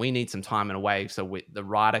 and we need some time and away so the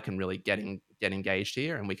rider can really get engaged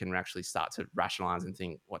here, and we can actually start to rationalize and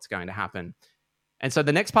think what's going to happen. And so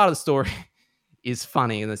the next part of the story is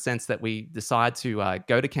funny in the sense that we decide to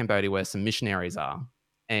go to Cambodia where some missionaries are.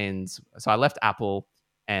 And so I left Apple,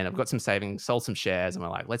 and I've got some savings, sold some shares, and we're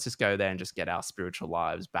like, let's just go there and just get our spiritual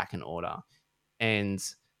lives back in order. And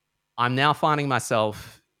I'm now finding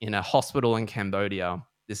myself in a hospital in Cambodia.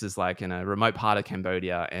 This is like in a remote part of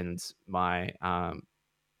Cambodia, and my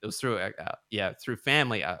it was through through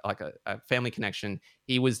family, like a family connection.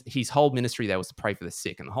 His whole ministry there was to pray for the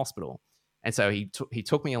sick in the hospital. And so he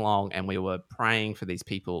took me along, and we were praying for these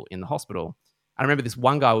people in the hospital. I remember this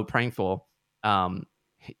one guy we were praying for,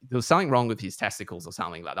 there was something wrong with his testicles or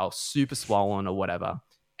something, like they were super swollen or whatever,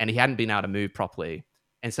 and he hadn't been able to move properly.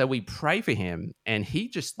 And so we pray for him, and he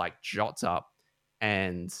just like jots up,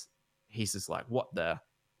 and he's just like, what the?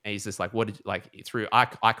 And he's just like, what did you, like through, I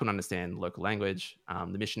couldn't understand local language.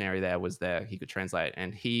 The missionary there was there, he could translate,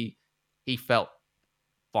 and he felt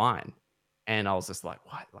fine. And I was just like,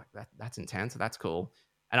 what? Like that's intense. That's cool.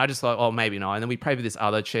 And I just thought, oh, maybe not. And then we prayed for this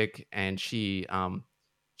other chick, and she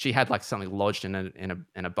had like something lodged in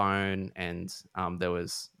a bone, and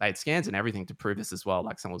they had scans and everything to prove this as well.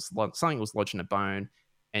 Like something was lodged in a bone,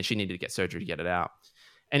 and she needed to get surgery to get it out.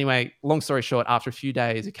 Anyway, long story short, after a few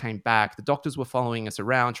days, it came back. The doctors were following us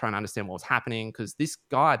around, trying to understand what was happening, because this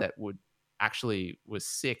guy that was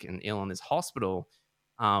sick and ill in this hospital,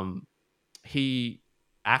 his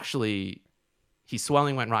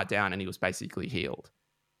swelling went right down, and he was basically healed.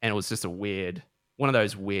 And it was just one of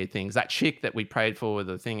those weird things. That chick that we prayed for with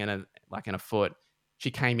the thing in a foot, she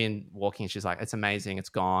came in walking. She's like, it's amazing. It's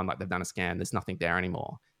gone. Like they've done a scan. There's nothing there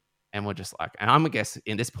anymore. And we're just like, and I'm, I guess,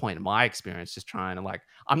 in this point in my experience, just trying to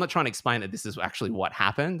I'm not trying to explain that this is actually what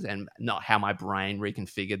happened and not how my brain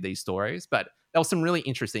reconfigured these stories. But that was some really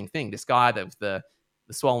interesting thing. This guy that the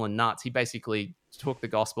swollen nuts, he basically took the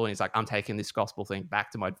gospel, and he's like, I'm taking this gospel thing back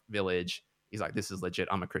to my village. He's like, this is legit.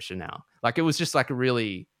 I'm a Christian now. Like, it was just like a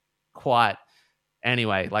really quite,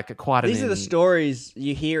 anyway, like a quite. These are the stories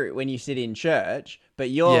you hear when you sit in church, but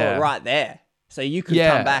you're right there. So you could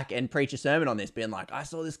come back and preach a sermon on this, being like, I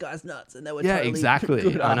saw this guy's nuts, and they were totally exactly.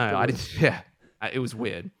 Good I know. It was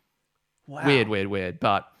weird. Wow. Weird.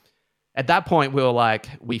 But at that point, we were like,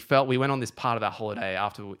 we went on this part of our holiday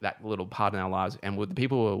after that little part in our lives, and with the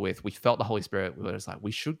people we were with, we felt the Holy Spirit. We were just like,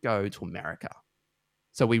 we should go to America.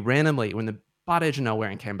 So we're in the butt edge of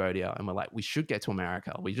nowhere in Cambodia, and we're like, we should get to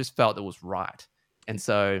America. We just felt it was right. And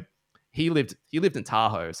so he lived in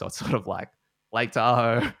Tahoe, so it's sort of like Lake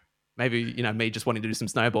Tahoe. Maybe, me just wanting to do some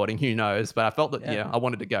snowboarding, who knows? But I felt that, I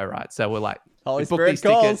wanted to go, right? So we're like, Holy Spirit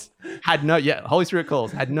calls. Holy Spirit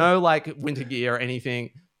calls. Had no like winter gear or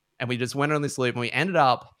anything. And we just went on this loop, and we ended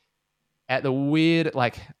up at the weird,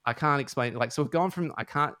 like, I can't explain, like, so we've gone from, I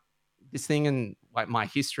can't this thing in like my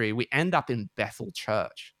history, we end up in Bethel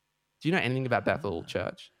Church. Do you know anything about Bethel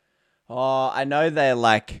Church? Oh, I know they're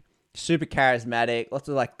like super charismatic, lots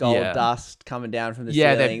of like gold dust coming down from the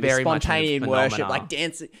ceiling. They're very spontaneous much worship, like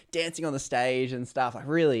dancing on the stage and stuff. Like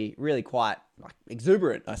really, really quite like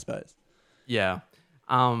exuberant, I suppose. Yeah.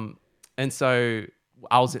 And so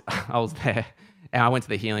I was there, and I went to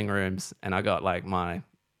the healing rooms, and I got like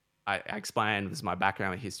I explained this is my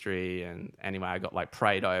background with history, and anyway, I got like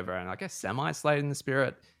prayed over, and I guess semi-slayed in the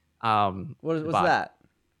spirit. What was that?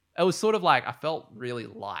 It was sort of like I felt really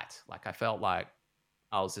light. Like I felt like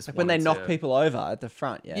I was just like when they knock people over at the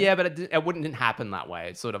front. Yeah. Yeah, but it didn't happen that way.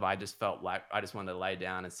 It's sort of I just felt like I just wanted to lay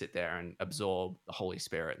down and sit there and absorb the Holy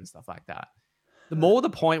Spirit and stuff like that. The more the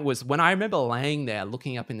point was when I remember laying there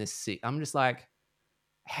looking up in this seat, I'm just like,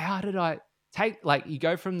 how did I take, like, you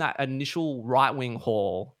go from that initial right-wing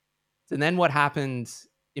hall, and then what happened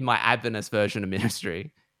in my Adventist version of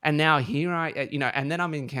ministry, and now here and then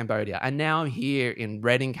I'm in Cambodia, and now I'm here in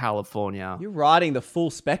Redding, California. You're riding the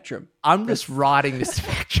full spectrum. I'm just riding the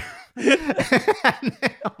spectrum. And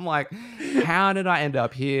I'm like, how did I end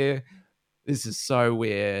up here? This is so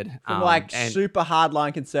weird. From super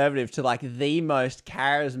hardline conservative to like the most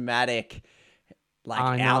charismatic,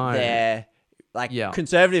 like out there. Like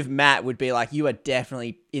conservative Matt would be like, you are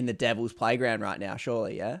definitely in the devil's playground right now,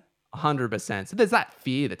 surely, yeah? 100%. So there's that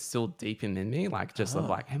fear that's still deep in me, like just of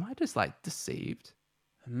like, am I just like deceived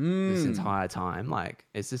this entire time? Like,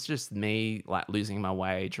 is this just me like losing my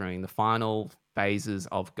way during the final phases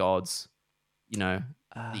of God's, the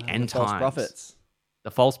end times? False prophets.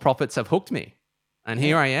 The false prophets have hooked me. And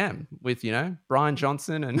here I am with, Brian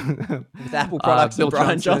Johnson and with Apple products Bill and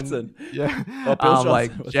Brian Johnson. Yeah. Or Bill Johnson.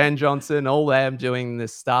 Like Jen Johnson, all them doing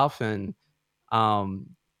this stuff. And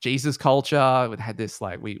Jesus Culture. We had this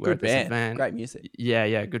like, we're at this event. Great music.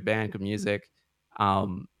 Yeah. Good band, good music.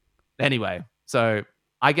 Anyway, so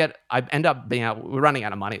I end up being out, we're running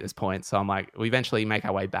out of money at this point. So I'm like, we eventually make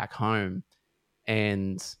our way back home.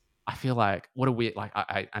 And I feel like, what a weird, like,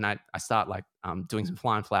 I start like doing some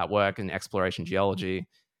fly and flat work and exploration geology.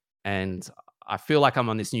 And I feel like I'm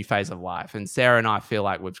on this new phase of life. And Sarah and I feel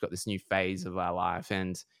like we've got this new phase of our life.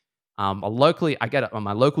 And locally, I get on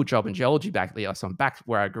my local job in geology back there. So I'm back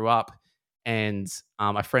where I grew up. And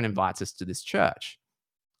my friend invites us to this church.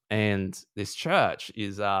 And this church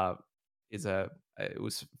it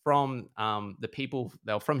was from the people,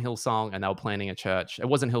 they were from Hillsong, and they were planning a church. It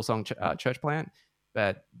wasn't Hillsong church plant,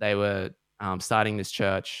 but they were starting this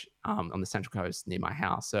church on the Central Coast near my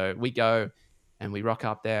house. So we go and we rock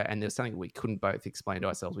up there, and there's something we couldn't both explain to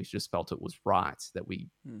ourselves. We just felt it was right that we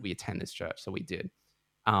attend this church. So we did.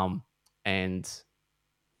 And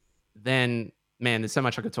then, man, there's so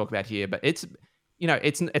much I could talk about here, but it's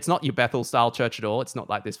not your Bethel style church at all. It's not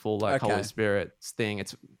like this full like Holy Spirit thing.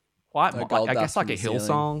 It's quite, I guess, like a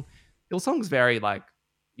Hillsong. Hillsong's very like,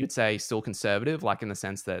 you'd say still conservative, like in the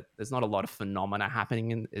sense that there's not a lot of phenomena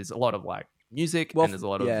happening, and there's a lot of like music and there's a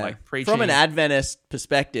lot of like preaching. From an Adventist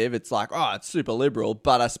perspective, it's like, it's super liberal,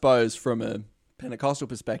 but I suppose from a Pentecostal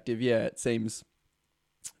perspective, it seems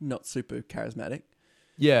not super charismatic.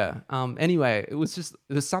 Yeah. Anyway, it was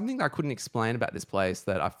something that I couldn't explain about this place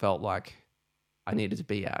that I felt like I needed to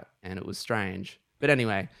be at, and it was strange. But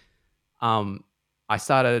anyway, I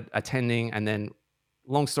started attending, and then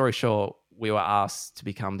long story short, we were asked to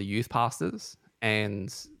become the youth pastors,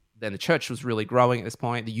 and then the church was really growing at this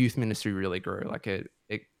point. The youth ministry really grew. Like it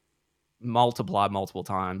multiplied multiple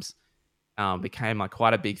times, became like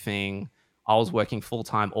quite a big thing. I was working full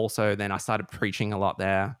time also. Then I started preaching a lot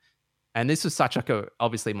there. And this was such like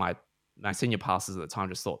obviously my senior pastors at the time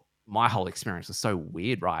just thought my whole experience was so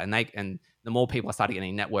weird, right? And the more people I started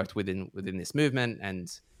getting networked within this movement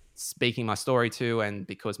and speaking my story to, and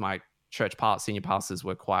because my church senior pastors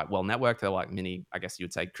were quite well networked, they were like mini, I guess you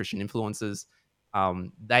would say, Christian influencers.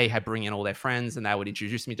 They had bring in all their friends, and they would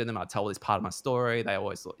introduce me to them. I'd tell this part of my story. They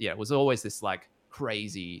always thought, it was always this like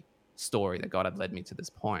crazy story that God had led me to this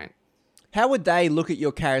point. How would they look at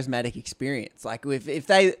your charismatic experience? Like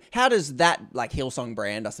how does that like Hillsong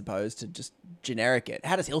brand, I suppose, to just generic it,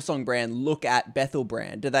 how does Hillsong brand look at Bethel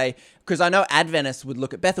brand? Do they, because I know Adventists would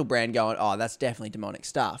look at Bethel brand going, oh, that's definitely demonic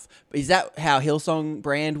stuff. But is that how Hillsong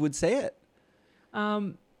brand would see it?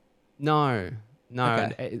 No.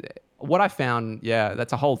 Okay. What I found,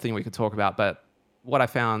 that's a whole thing we could talk about. But what I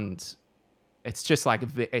found, it's just like,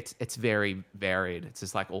 it's very varied. It's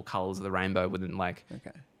just like all colors of the rainbow within like,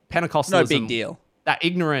 Pentecostalism, no big deal. That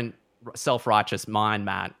ignorant, self-righteous mind,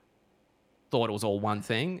 Matt, thought it was all one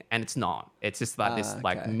thing, and it's not. It's just like this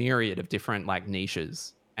like myriad of different like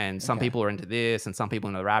niches, and some people are into this, and some people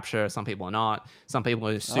into the rapture, some people are not. Some people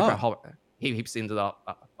are super heaps into the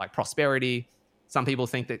like prosperity. Some people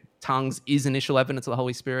think that tongues is initial evidence of the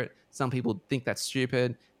Holy Spirit. Some people think that's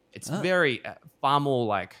stupid. It's very far more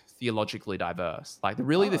like theologically diverse. Like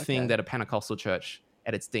the thing that a Pentecostal church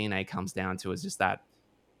at its DNA comes down to is just that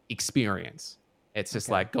experience. It's just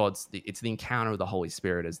like it's the encounter of the Holy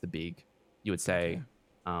Spirit as the big, you would say,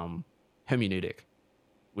 hermeneutic,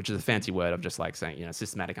 which is a fancy word of just like saying, you know,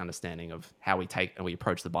 systematic understanding of how we take and we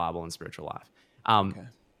approach the Bible and spiritual life.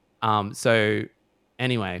 So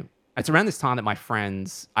anyway, it's around this time that my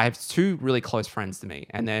friends, I have two really close friends to me,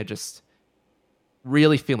 and they're just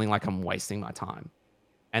really feeling like I'm wasting my time.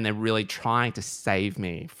 And they're really trying to save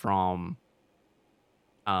me from,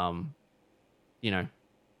 you know,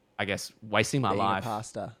 I guess wasting my life.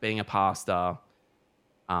 Being a pastor.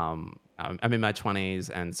 I'm in my 20s,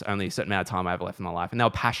 and it's only a certain amount of time I have left in my life. And they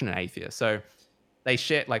were passionate atheists. So they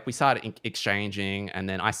shared, like, we started exchanging, and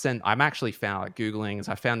then I'm actually found, like, Googling,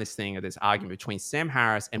 so I found this thing of this argument between Sam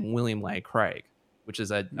Harris and William Lane Craig, which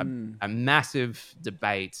is a massive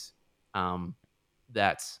debate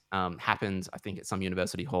that happened, I think, at some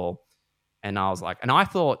university hall. And I was like, and I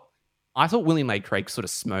thought William Lane Craig sort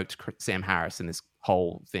of smoked Sam Harris in this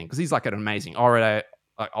whole thing, because he's like an amazing orator,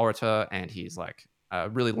 and he's like a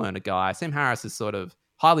really learned guy. Sam Harris is sort of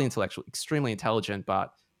highly intellectual, extremely intelligent,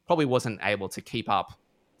 but probably wasn't able to keep up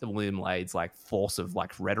to William Lane's like force of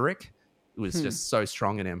like rhetoric. It was just so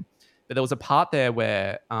strong in him. But there was a part there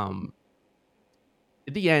where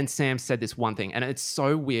at the end, Sam said this one thing, and it's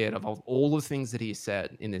so weird of all the things that he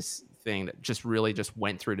said in this thing that just really just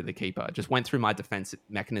went through to the keeper, just went through my defense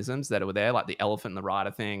mechanisms that were there, like the elephant and the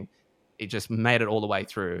rider thing. It just made it all the way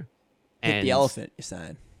through. Hit the elephant, you're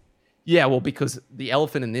saying? Yeah, well, because the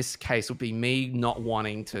elephant in this case would be me not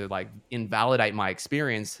wanting to like invalidate my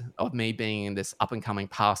experience of me being this up and coming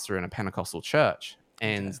pastor in a Pentecostal church.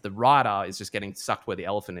 And the rider is just getting sucked where the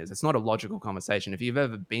elephant is. It's not a logical conversation. If you've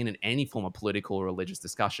ever been in any form of political or religious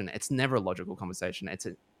discussion, it's never a logical conversation. It's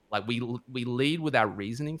like we lead with our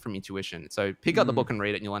reasoning from intuition. So pick up the book and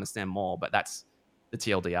read it, and you'll understand more. But that's the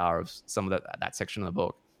TLDR of some of that section of the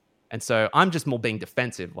book. And so I'm just more being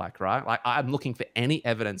defensive, like, right? Like I'm looking for any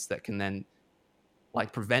evidence that can then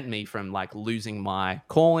like prevent me from like losing my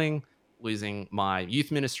calling, losing my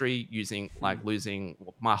youth ministry, losing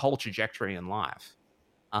my whole trajectory in life.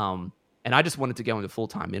 And I just wanted to go into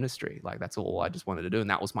full-time ministry. Like that's all I just wanted to do. And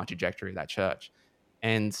that was my trajectory of that church.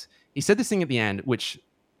 And he said this thing at the end, which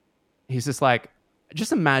he's just like,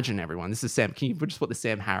 just imagine everyone. This is Sam. Can you just put the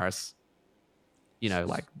Sam Harris, you know,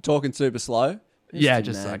 like talking super slow?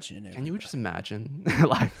 Just like, can you just imagine?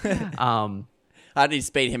 Like, I need to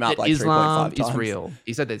speed him up like Islam 3.5 times. is real.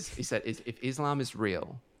 He said this. He said, if Islam is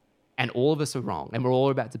real and all of us are wrong and we're all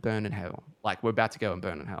about to burn in hell, like we're about to go and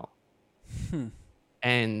burn in hell.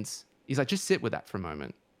 And he's like, just sit with that for a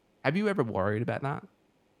moment. Have you ever worried about that?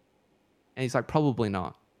 And he's like, probably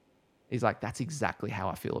not. He's like, that's exactly how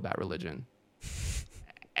I feel about religion.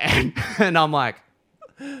 and I'm like,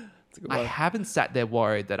 I haven't sat there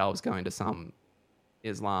worried that I was going to some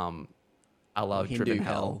Islam Allah-driven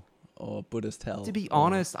hell or Buddhist hell. To be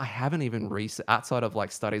honest, I haven't even outside of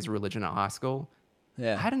like studies of religion at high school.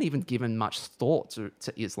 I hadn't even given much thought to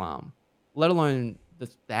Islam, let alone the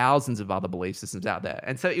thousands of other belief systems out there.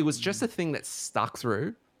 And so it was just a thing that stuck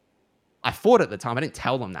through. I thought at the time, I didn't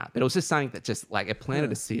tell them that, but it was just something that just like it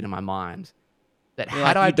planted a seed in my mind that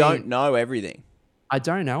don't know everything. I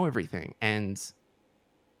don't know everything. And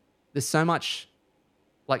there's so much,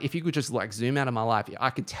 like if you could just like zoom out of my life, I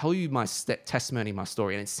could tell you my testimony, my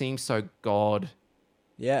story, and it seems so God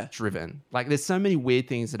driven. Like there's so many weird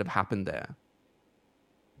things that have happened there.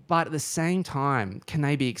 But at the same time, can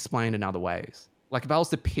they be explained in other ways? Like if I was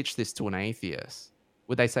to pitch this to an atheist,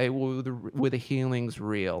 would they say, well, were the healings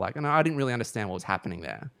real? Like, and I didn't really understand what was happening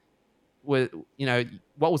there. What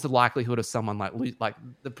was the likelihood of someone like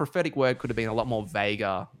the prophetic word could have been a lot more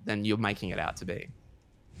vaguer than you're making it out to be.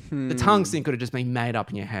 The tongues thing could have just been made up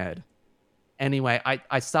in your head. Anyway,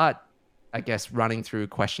 I start, I guess, running through,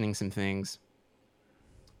 questioning some things.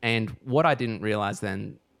 And what I didn't realize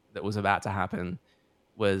then that was about to happen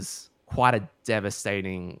was quite a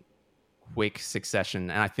devastating, quick succession.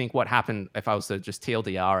 And I think what happened, if I was to just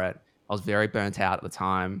TLDR it, I was very burnt out at the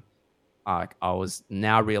time. I was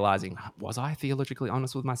now realizing, was I theologically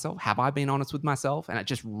honest with myself? Have I been honest with myself? And it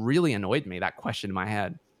just really annoyed me, that question in my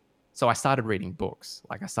head. So I started reading books.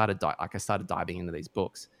 I started diving into these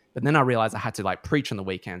books. But then I realized I had to like preach on the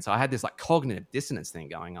weekend. So I had this like cognitive dissonance thing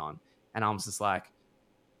going on. And I was just like,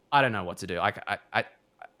 I don't know what to do. I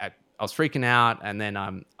was freaking out. And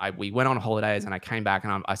then we went on holidays and I came back.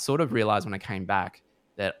 And I sort of realized when I came back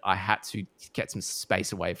that I had to get some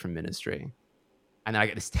space away from ministry. And then I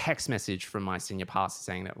get this text message from my senior pastor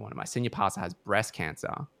saying that one of my senior pastor has breast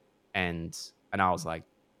cancer. And I was like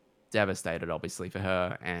devastated, obviously, for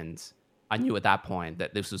her. And I knew at that point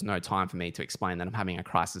that this was no time for me to explain that I'm having a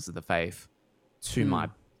crisis of the faith to my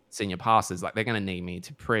senior pastors. Like, they're going to need me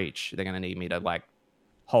to preach. They're going to need me to like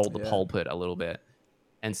hold the pulpit a little bit.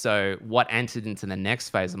 And so what entered into the next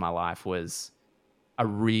phase of my life was a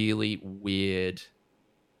really weird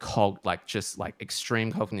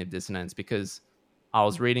extreme cognitive dissonance, because I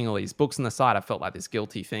was reading all these books on the side. I felt like this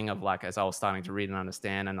guilty thing of like, as I was starting to read and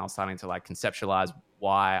understand, and I was starting to like conceptualize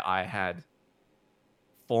why I had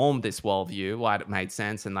formed this worldview, why it made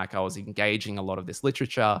sense. And like, I was engaging a lot of this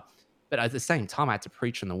literature, but at the same time, I had to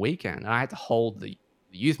preach on the weekend, and I had to hold the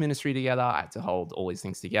youth ministry together. I had to hold all these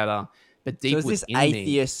things together. But deep is this within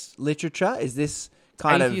atheist literature? Is this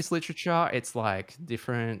atheist literature? It's like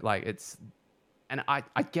different, like it's, and I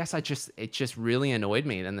guess it just really annoyed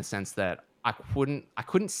me in the sense that I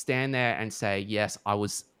couldn't stand there and say, yes, I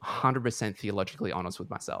was 100% theologically honest with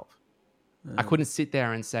myself. I couldn't sit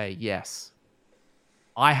there and say, yes,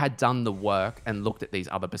 I had done the work and looked at these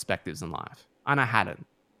other perspectives in life. And I hadn't.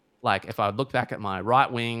 Like, if I look back at my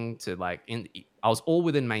right wing to like, I was all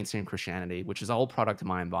within mainstream Christianity, which is a whole product of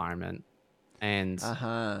my environment. And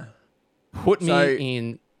put me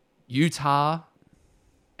in Utah,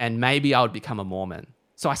 and maybe I would become a Mormon.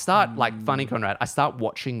 So I start, like, funny, Conrad, I start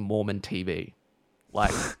watching Mormon TV,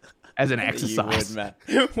 like, as an exercise. You would,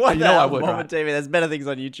 Matt. What the hell, Mormon TV? There's better things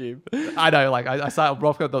on YouTube. I know, like, I started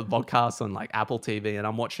the podcast on, like, Apple TV, and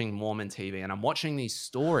I'm watching Mormon TV, and I'm watching these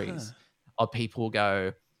stories of people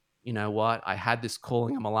go, you know what, I had this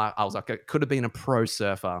calling in my life. I was like, I could have been a pro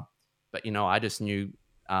surfer, but, you know, I just knew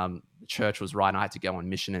the church was right, and I had to go on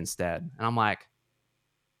mission instead. And I'm like,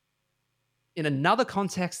 in another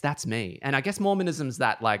context, that's me. And I guess Mormonism's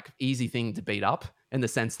that like easy thing to beat up in the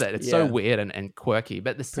sense that it's so weird and quirky.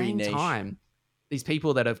 But at the same time, these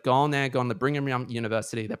people that have gone to Brigham Young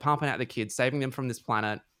University, they're pumping out the kids, saving them from this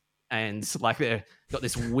planet. And like, they've got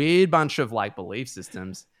this weird bunch of like belief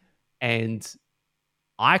systems. And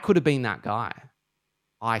I could have been that guy.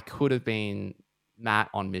 I could have been Matt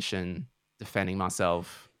on mission, defending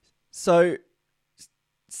myself. So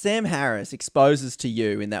Sam Harris exposes to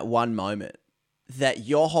you in that one moment that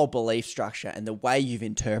your whole belief structure and the way you've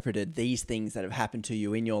interpreted these things that have happened to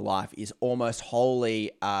you in your life is almost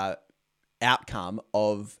wholly outcome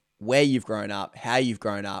of where you've grown up, how you've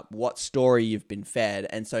grown up, what story you've been fed.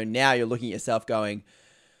 And so now you're looking at yourself going,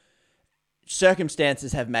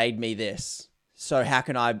 circumstances have made me this. So how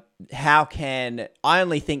can I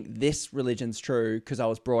only think this religion's true because I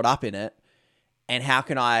was brought up in it? And how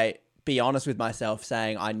can I be honest with myself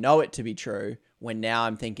saying I know it to be true when now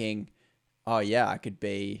I'm thinking, oh yeah, I could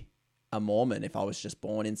be a Mormon if I was just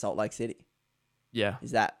born in Salt Lake City. Yeah.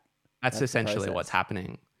 That's essentially what's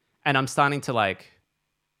happening. And I'm starting to like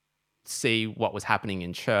see what was happening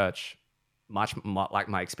in church, much like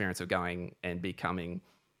my experience of going and becoming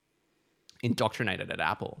indoctrinated at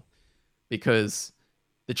Apple, because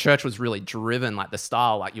the church was really driven, like the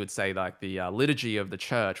style, like you would say, like the liturgy of the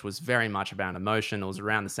church was very much about emotion. It was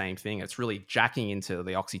around the same thing. It's really jacking into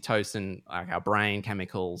the oxytocin, like our brain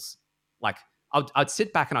chemicals. Like I'd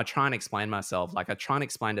sit back and I'd try and explain myself. Like I'd try and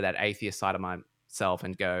explain to that atheist side of myself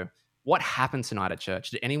and go, what happened tonight at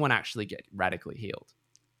church? Did anyone actually get radically healed?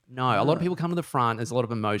 No, a lot of people come to the front. There's a lot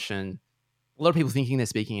of emotion. A lot of people thinking they're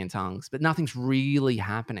speaking in tongues, but nothing's really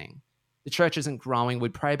happening. The church isn't growing.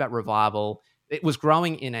 We'd pray about revival. It was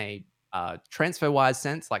growing in a transfer-wise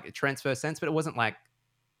sense, like a transfer sense, but it wasn't like,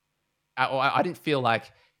 I didn't feel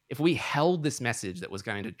like if we held this message that was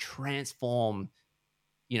going to transform,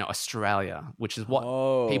 you know, Australia, which is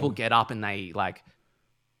what people get up and they like,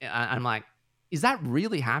 I'm like, is that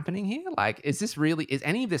really happening here? Like, is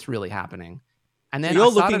any of this really happening? And then so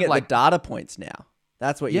you're looking at like, the data points now.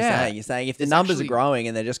 That's what you're saying. You're saying if the numbers are growing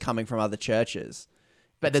and they're just coming from other churches.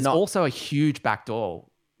 But there's also a huge backdoor.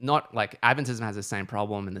 Not like Adventism has the same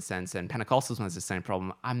problem in the sense, and Pentecostalism has the same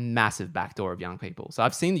problem, a massive backdoor of young people. So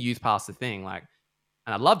I've seen the youth pastor thing, like,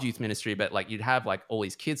 and I loved youth ministry, but like you'd have like all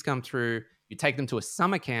these kids come through, you'd take them to a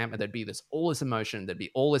summer camp, and there'd be all this emotion, there'd be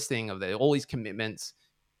all this thing of all these commitments,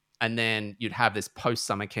 and then you'd have this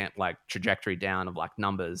post-summer camp like trajectory down of like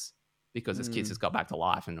numbers because this kids just got back to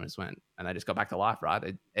life and they just got back to life,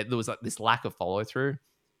 right? There was like this lack of follow through.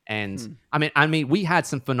 And I mean, we had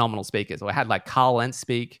some phenomenal speakers. We had like Carl Lentz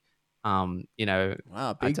speak. You know,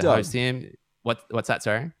 wow, big to dog. host him. What's that?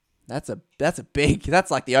 Sorry, that's like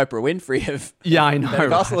the Oprah Winfrey of I know.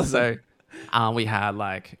 Right? So we had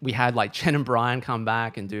like Chen and Brian come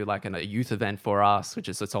back and do like a youth event for us, which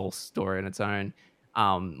is its whole story in its own.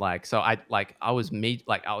 I felt like I was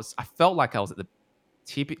at the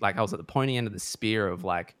like I was at the pointy end of the spear of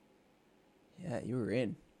like, Yeah, you were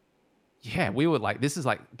in. yeah, we were like, this is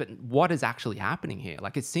like, but what is actually happening here?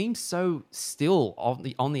 Like, it seems so still on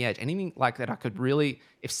the edge. Anything like that I could really,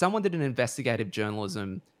 if someone did an investigative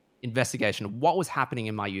journalism investigation of what was happening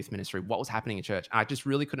in my youth ministry, what was happening in church, I just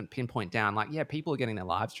really couldn't pinpoint down, like, yeah, people are getting their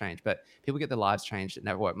lives changed, but people get their lives changed at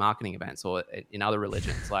network marketing events or in other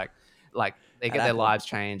religions. like they get their lives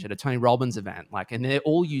changed at a Tony Robbins event, like, and they're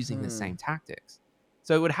all using the same tactics.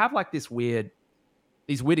 So it would have like these weird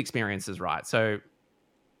experiences, right? So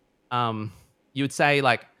you would say,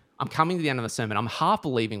 like, I'm coming to the end of the sermon, I'm half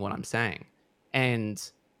believing what I'm saying, and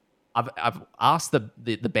I've asked the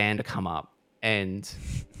band to come up, and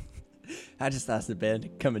I just asked the band to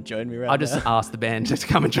come and join me right now. I just asked the band just to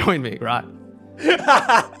come and join me, right?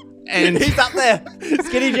 And he's up there,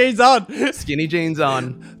 skinny jeans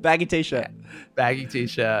on, baggy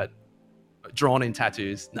t-shirt, drawn in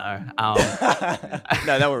tattoos. No, no,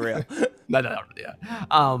 that were real. no,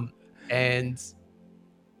 yeah. And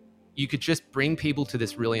you could just bring people to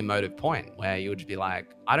this really emotive point where you would just be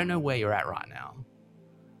like, I don't know where you're at right now,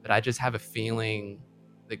 but I just have a feeling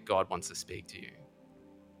that God wants to speak to you.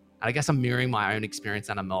 And I guess I'm mirroring my own experience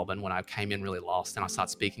out of Melbourne when I came in really lost, and I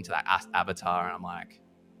start speaking to that avatar, and I'm like,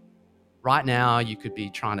 right now you could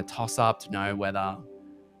be trying to toss up to know whether,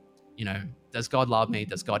 does God love me?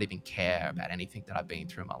 Does God even care about anything that I've been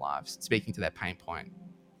through in my life? Speaking to that pain point.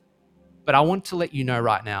 But I want to let you know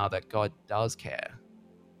right now that God does care,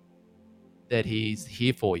 that he's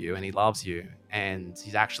here for you and he loves you. And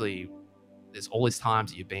he's actually, there's all these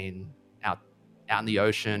times that you've been out in the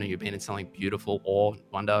ocean, or you've been in something beautiful, awe,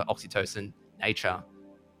 wonder, oxytocin, nature.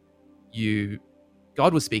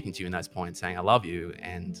 God was speaking to you in those points, saying, I love you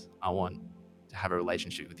and I want to have a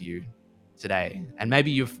relationship with you today. And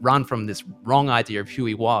maybe you've run from this wrong idea of who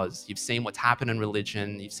he was. You've seen what's happened in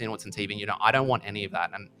religion. You've seen what's on TV. I don't want any of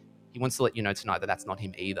that. And he wants to let you know tonight that that's not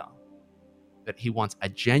him either. But he wants a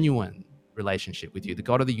genuine relationship with you. The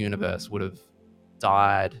God of the universe would have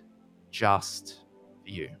died just for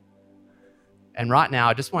you. And right now,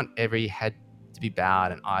 I just want every head to be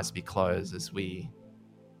bowed and eyes to be closed as we,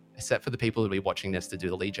 except for the people who will be watching this to do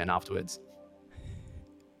the lead gen afterwards.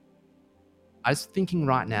 I was thinking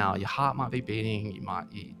right now, your heart might be beating,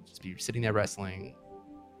 you just be sitting there wrestling.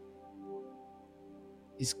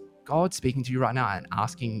 Is God speaking to you right now and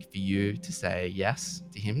asking for you to say yes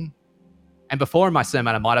to him? And before in my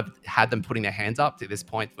sermon, I might have had them putting their hands up to this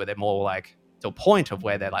point where they're more like, to a point of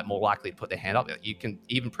where they're like more likely to put their hand up. You can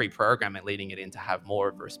even pre-program it, leading it in to have more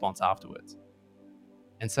of a response afterwards.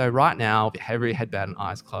 And so right now, with every head bowed and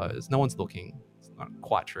eyes closed, no one's looking. It's not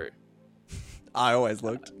quite true. I always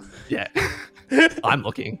looked. Yeah, I'm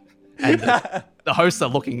looking, and the hosts are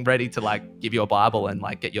looking, ready to like give you a Bible and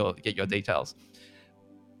like get your details.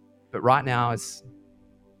 But right now, it's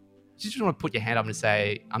you just want to put your hand up and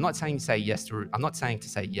say, I'm not saying to say yes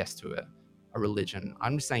to a religion.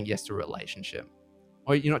 I'm just saying yes to a relationship.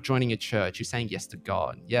 Or you're not joining a church. You're saying yes to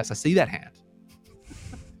God. Yes, I see that hand.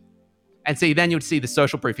 And see, then you'd see the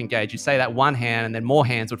social proof engage. You say that one hand, and then more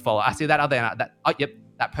hands would follow. I see that other hand. Yep,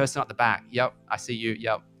 that person at the back. Yep, I see you.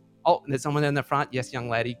 Yep. Oh, there's someone in the front. Yes, young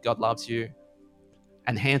lady. God loves you.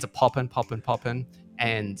 And the hands are popping.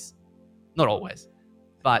 And not always.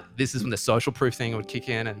 But this is when the social proof thing would kick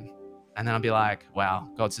in. And then I'd be like, wow,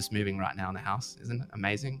 God's just moving right now in the house. Isn't it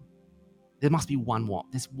amazing? There must be one more.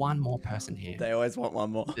 There's one more person here. They always want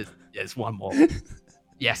one more. There's one more.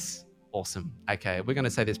 Yes. Awesome. Okay, we're going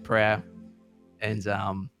to say this prayer,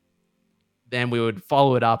 and then we would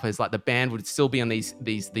follow it up as like the band would still be on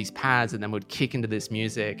these pads, and then would kick into this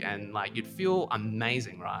music, and like you'd feel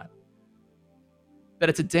amazing, right? But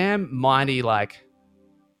it's a damn mighty like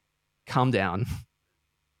come down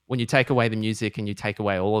when you take away the music and you take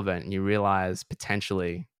away all of it, and you realize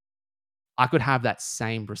potentially I could have that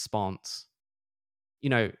same response.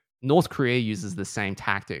 North Korea uses the same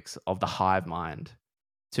tactics of the hive mind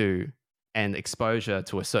and exposure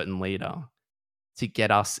to a certain leader to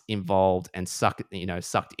get us involved and sucked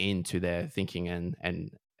into their thinking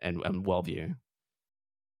and worldview.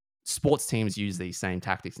 Sports teams use these same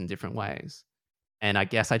tactics in different ways. And I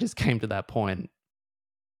guess I just came to that point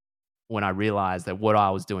when I realized that what I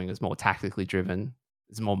was doing was more tactically driven,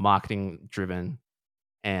 is more marketing driven,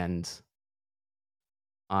 and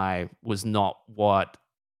I was not what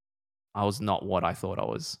I thought I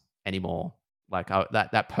was anymore. Like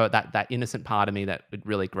that innocent part of me that would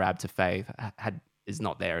really grab to faith is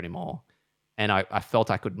not there anymore. And I felt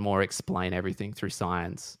I could more explain everything through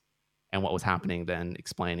science and what was happening than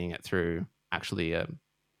explaining it through actually a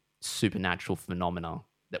supernatural phenomena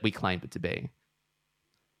that we claimed it to be.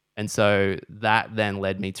 And so that then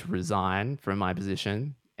led me to resign from my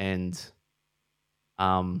position. And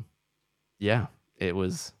yeah, it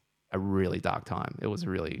was a really dark time. It was a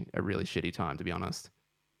really shitty time, to be honest.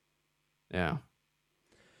 Yeah.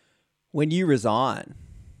 When you resign,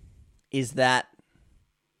 is that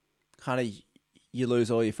kind of you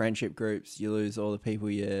lose all your friendship groups, you lose all the people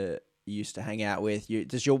you used to hang out with?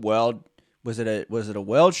 Does your world, was it a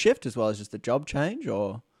world shift as well as just a job change,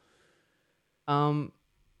 or?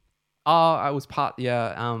 I was part.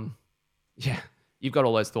 Yeah. Yeah. You've got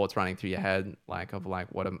all those thoughts running through your head,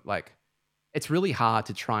 it's really hard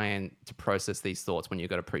to try and to process these thoughts when you've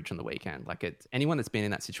got to preach on the weekend. Anyone that's been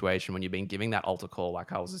in that situation when you've been giving that altar call,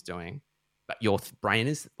 like I was just doing, but your brain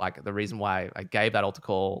is like, the reason why I gave that altar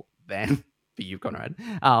call then for you, Conrad,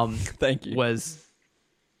 thank you, was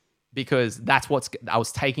because that's I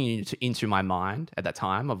was taking into my mind at that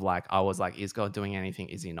time of I was like, is God doing anything?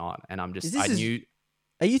 Is he not? And I'm just,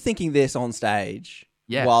 are you thinking this on stage?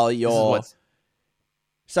 Yeah. While you're,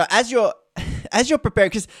 so as you're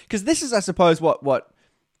prepared, because this is, I suppose, what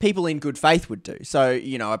people in good faith would do. So,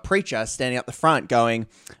 a preacher standing up the front going,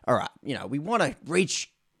 all right, we want to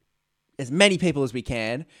reach as many people as we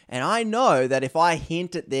can. And I know that if I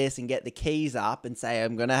hint at this and get the keys up and say,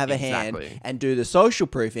 I'm going to have a hand and do the social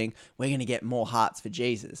proofing, we're going to get more hearts for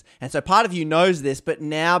Jesus. And so part of you knows this, but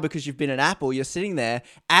now because you've been at Apple, you're sitting there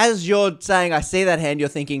as you're saying, I see that hand, you're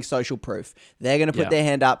thinking social proof. They're going to put their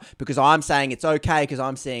hand up because I'm saying it's okay because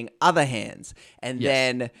I'm seeing other hands.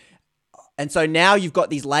 And so now you've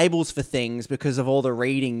got these labels for things because of all the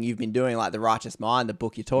reading you've been doing, like The Righteous Mind, the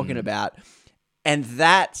book you're talking about. And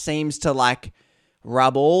that seems to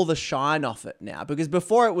rub all the shine off it now. Because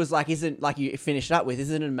before it was isn't you finished up with,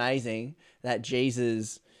 isn't it amazing that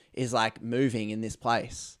Jesus is moving in this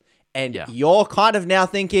place? And you're kind of now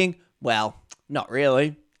thinking, well, not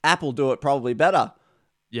really. Apple do it probably better.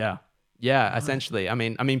 Yeah. Yeah, essentially. I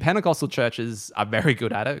mean, Pentecostal churches are very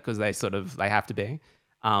good at it because they have to be.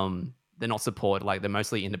 They're not supported, they're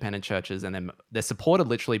mostly independent churches, and they're supported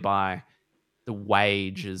literally by the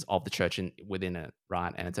wages of the church within it,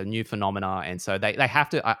 right? And it's a new phenomena. And so they have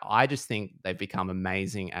to, I just think they've become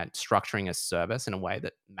amazing at structuring a service in a way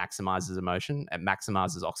that maximizes emotion, and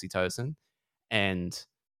maximizes oxytocin. And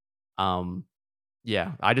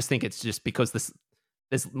I just think it's just because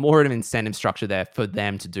there's more of an incentive structure there for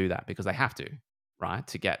them to do that because they have to, right?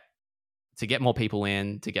 To get more people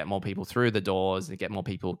in, to get more people through the doors, to get more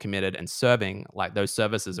people committed and serving. Those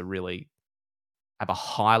services are really have a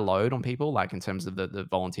high load on people, in terms of the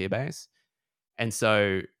volunteer base. And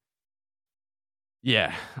so,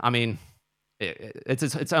 yeah, I mean,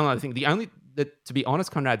 it's only thing. To be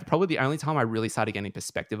honest, Conrad, probably the only time I really started getting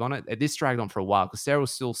perspective on it, this dragged on for a while because Sarah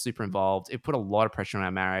was still super involved. It put a lot of pressure on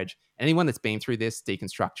our marriage. Anyone that's been through this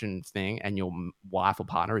deconstruction thing and your wife or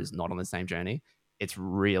partner is not on the same journey, it's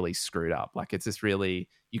really screwed up. It's just really,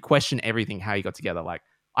 you question everything, how you got together.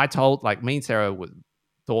 I told, me and Sarah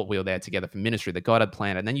thought we were there together for ministry that God had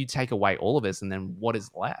planned, and then you take away all of us, and then what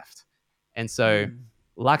is left? And so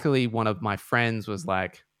luckily one of my friends was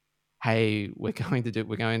like, hey, we're going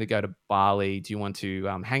to go to Bali. Do you want to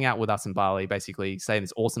hang out with us in Bali? Basically stay in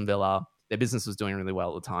this awesome villa. Their business was doing really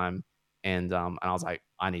well at the time. And I was like,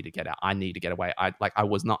 I need to get out. I need to get away. I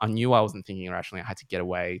knew I wasn't thinking rationally. I had to get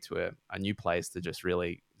away to a new place to just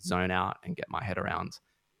really zone out and get my head around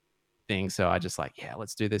things. So I just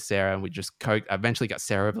let's do this, Sarah. And we just eventually got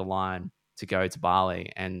Sarah over the line to go to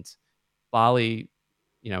Bali. And Bali,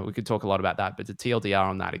 we could talk a lot about that, but the TLDR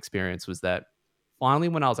on that experience was that finally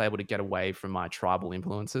when I was able to get away from my tribal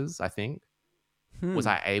influences, I think, was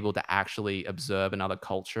I able to actually observe another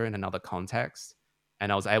culture in another context.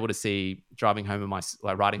 And I was able to see riding home on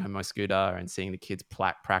my scooter and seeing the kids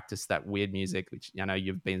practice that weird music, which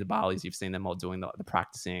you've been to Bali's, you've seen them all doing the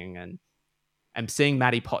practicing, and seeing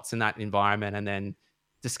Maddie Potts in that environment, and then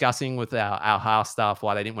discussing with our house staff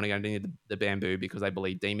why they didn't want to go near the bamboo because they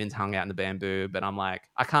believed demons hung out in the bamboo. But I'm like,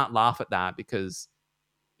 I can't laugh at that because,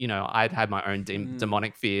 I'd had my own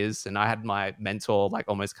demonic fears, and I had my mentor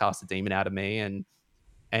almost cast a demon out of me.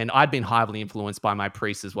 And I'd been highly influenced by my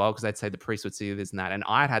priest as well, because they'd say the priest would see this and that. And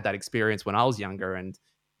I'd had that experience when I was younger, and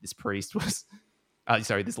this priest was,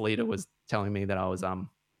 this leader was telling me that I was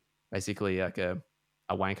basically like a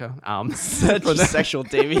wanker. Such a sexual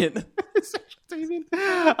deviant. Sexual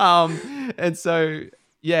deviant. And so,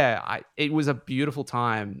 it was a beautiful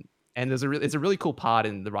time. And it's a really cool part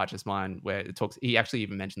in The Righteous Mind where he actually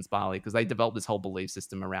even mentions Bali, because they developed this whole belief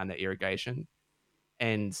system around their irrigation.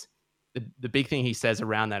 And the big thing he says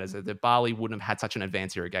around that is that Bali wouldn't have had such an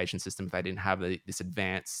advanced irrigation system if they didn't have this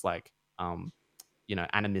advanced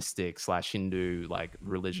animistic / Hindu like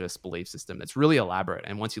religious belief system. It's really elaborate,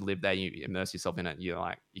 and once you live there, you immerse yourself in it. You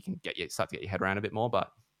can start to get your head around a bit more.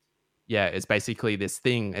 But yeah, it's basically this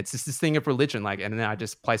thing. It's just this thing of religion. Like, and then I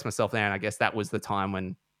just placed myself there, and I guess that was the time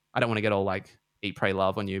when I don't want to get all like eat, pray,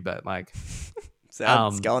 love on you, but like,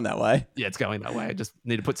 it's going that way. Yeah, it's going that way. I just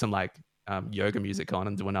need to put some like yoga music on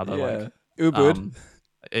and do another like Ubud.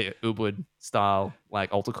 Ubud style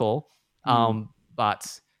like altar call.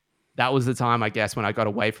 But that was the time, I guess, when I got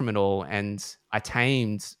away from it all and I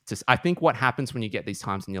tamed to. I think what happens when you get these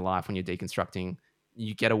times in your life when you're deconstructing,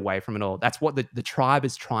 you get away from it all. That's what the tribe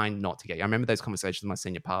is trying not to get you. I remember those conversations with my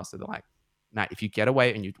senior pastor. They're like, Matt, if you get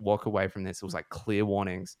away and you walk away from this, it was like clear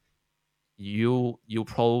warnings. You'll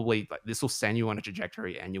probably like this will send you on a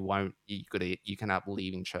trajectory, and you can end up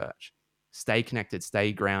leaving church. Stay connected,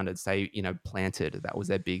 stay grounded, stay planted. That was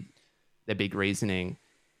their big reasoning.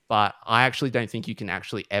 But I actually don't think you can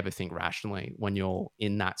actually ever think rationally when you're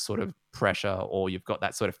in that sort of pressure, or you've got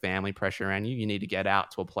that sort of family pressure around you. You need to get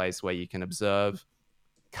out to a place where you can observe,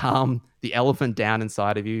 calm the elephant down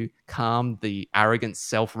inside of you, calm the arrogant,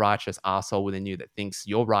 self-righteous arsehole within you that thinks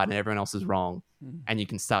you're right and everyone else is wrong. And you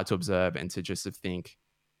can start to observe and to just think.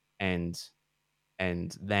 And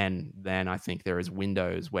then I think there is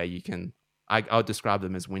windows where you can, I'll describe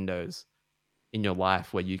them as windows in your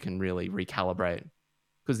life where you can really recalibrate.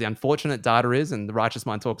 Because the unfortunate data is, and the Righteous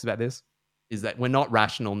Mind talks about this, is that we're not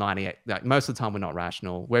rational 98. Like most of the time, we're not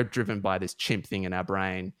rational. We're driven by this chimp thing in our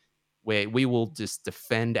brain where we will just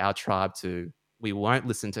defend our tribe we won't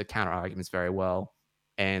listen to counter arguments very well.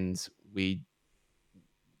 And we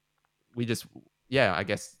just, I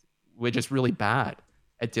guess we're just really bad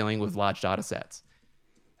at dealing with large data sets.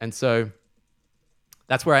 And so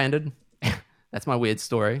that's where I ended. That's my weird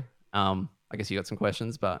story. I guess you got some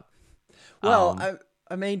questions, but. Well,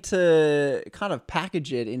 I mean, to kind of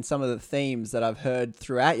package it in some of the themes that I've heard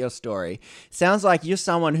throughout your story, sounds like you're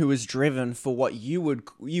someone who is driven for what you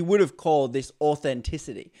would have called this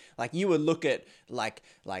authenticity. Like you would look at like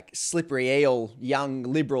slippery eel, young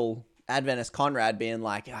liberal Adventist Conrad being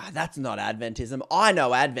like, that's not Adventism. I know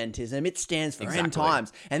Adventism. It stands for end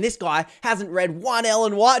times. And this guy hasn't read one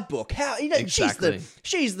Ellen White book. How exactly.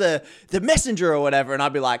 she's the messenger or whatever. And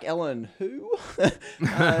I'd be like, Ellen who?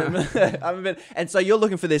 And so you're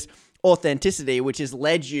looking for this authenticity, which has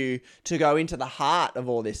led you to go into the heart of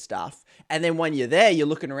all this stuff. And then when you're there, you're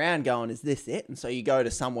looking around going, is this it? And so you go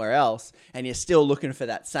to somewhere else and you're still looking for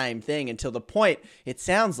that same thing until the point, it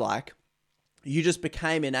sounds like, you just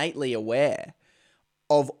became innately aware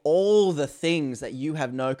of all the things that you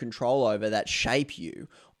have no control over that shape you,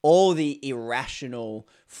 all the irrational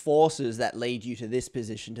forces that lead you to this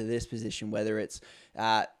position, whether it's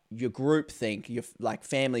your group think, your like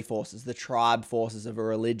family forces, the tribe forces of a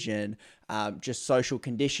religion, just social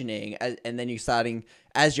conditioning. And then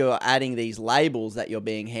as you're adding these labels that you're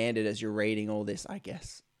being handed as you're reading all this, I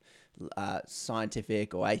guess,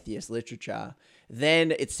 scientific or atheist literature,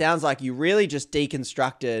 then it sounds like you really just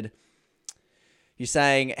deconstructed. You're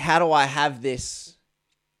saying, how do I have this?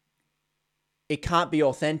 It can't be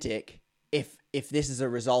authentic if this is a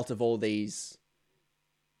result of all these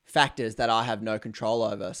factors that I have no control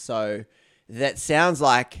over. So that sounds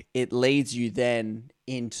like it leads you then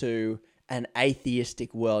into an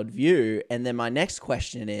atheistic worldview. And then my next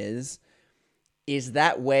question is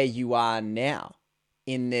that where you are now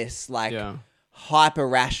in this hyper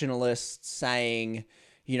rationalist saying,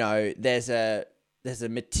 there's a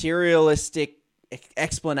materialistic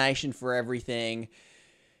explanation for everything.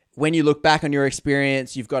 When you look back on your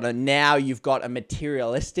experience, you've got a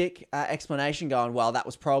materialistic explanation going, well, that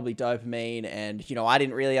was probably dopamine. And, I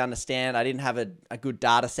didn't really understand. I didn't have a good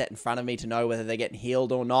data set in front of me to know whether they're getting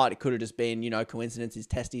healed or not. It could have just been, coincidence. His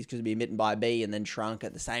testes could be bitten by a bee and then shrunk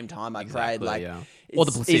at the same time I prayed. Or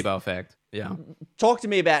the placebo effect. Yeah. Talk to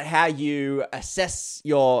me about how you assess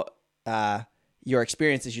your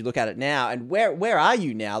experience as you look at it now, and where are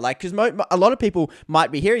you now? Like, because a lot of people might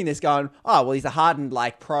be hearing this going, oh, well, he's a hardened,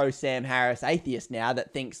 pro Sam Harris atheist now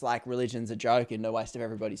that thinks religion's a joke and a waste of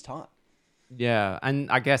everybody's time. Yeah, and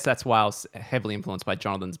I guess that's why I was heavily influenced by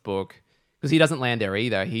Jonathan's book, because he doesn't land there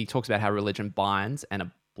either. He talks about how religion binds and it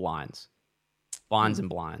blinds and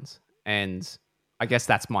blinds. And I guess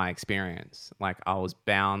that's my experience. I was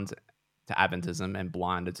bound to Adventism and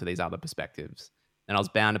blinded to these other perspectives. And I was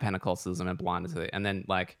bound to Pentecostalism and blinded to it. And then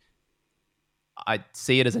I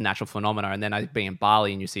see it as a natural phenomenon. And then I'd be in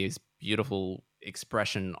Bali and you see this beautiful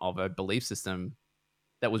expression of a belief system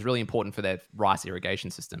that was really important for their rice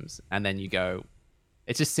irrigation systems. And then you go,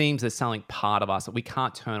 it just seems there's something part of us that we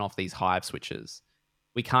can't turn off these hive switches.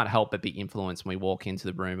 We can't help but be influenced when we walk into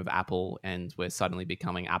the room of Apple and we're suddenly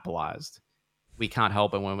becoming Appleized. we can't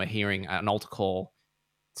help it when we're hearing an altar call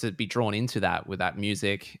to be drawn into that with that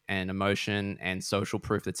music and emotion and social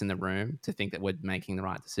proof that's in the room to think that we're making the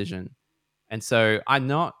right decision. And so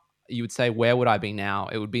you would say, where would I be now?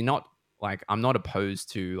 It would be not like, I'm not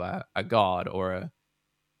opposed to a God or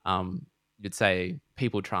you'd say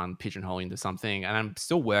people try and pigeonhole into something, and I'm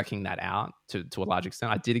still working that out to a large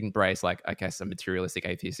extent. I did embrace, like, I guess, a materialistic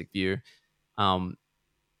atheistic view.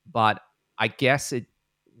 But I guess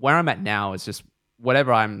where I'm at now is just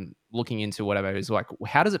whatever I'm looking into, whatever is like,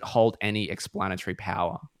 how does it hold any explanatory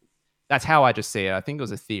power? That's how I just see it. I think it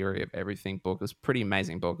was a Theory of Everything book. It was a pretty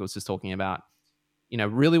amazing book. It was just talking about,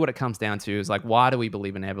 really what it comes down to is like, why do we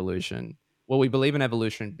believe in evolution? Well, we believe in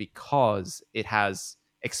evolution because it has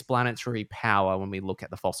explanatory power when we look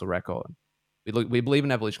at the fossil record. We believe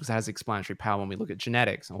in evolution because it has explanatory power when we look at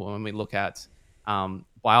genetics, or when we look at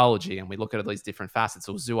biology, and we look at all these different facets,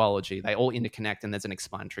 or zoology. They all interconnect, and there's an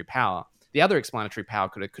explanatory power. The other explanatory power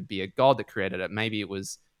could be a god that created it. Maybe it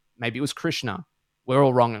was Krishna. We're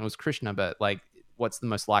all wrong, and it was Krishna, but like, what's the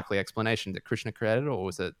most likely explanation? That Krishna created it, or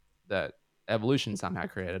was it that evolution somehow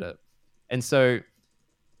created it? And so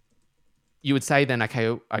you would say then,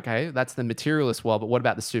 okay, that's the materialist world, but what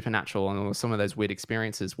about the supernatural and some of those weird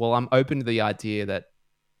experiences? Well, I'm open to the idea that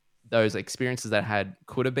those experiences that I had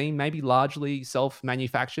could have been maybe largely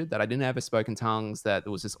self-manufactured, that I didn't ever spoke in tongues, that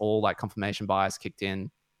there was just all like confirmation bias kicked in.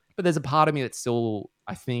 But there's a part of me that still,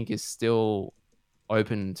 I think, is still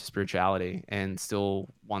open to spirituality and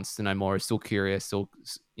still wants to know more, is still curious, still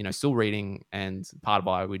reading. And part of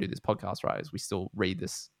why we do this podcast, right, is we still read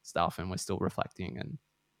this stuff and we're still reflecting and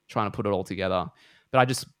trying to put it all together. But I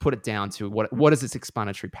just put it down to what is this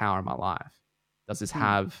explanatory power in my life? Does this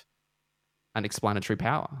have an explanatory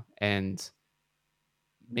power? And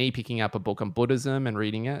me picking up a book on Buddhism and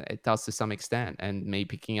reading it, it does to some extent. And me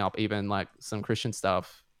picking up even like some Christian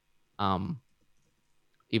stuff,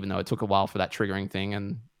 even though it took a while for that triggering thing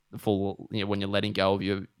and the full, when you're letting go of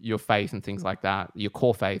your faith and things like that, your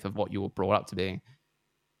core faith of what you were brought up to be,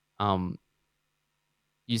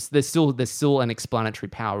 there's still an explanatory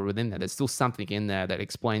power within there. There's still something in there that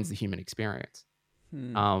explains the human experience.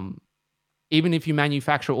 Even if you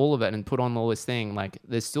manufacture all of it and put on all this thing, like,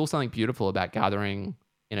 there's still something beautiful about gathering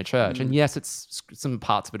in a church. And yes, it's some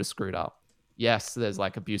parts of it are screwed up. Yes, there's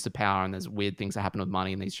like abuse of power and there's weird things that happen with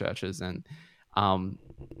money in these churches, and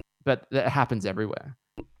but that happens everywhere.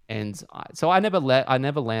 And so I never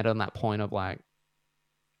landed on that point of like,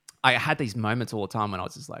 I had these moments all the time when I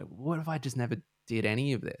was just like, what if I just never did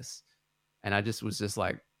any of this? And I just was just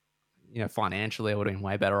like, financially I would have been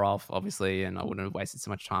way better off, obviously, and I wouldn't have wasted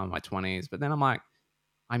so much time in my 20s. But then I'm like,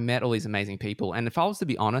 I met all these amazing people. And if I was to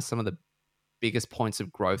be honest, some of the biggest points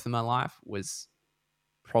of growth in my life was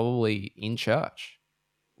probably in church,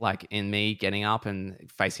 like in me getting up and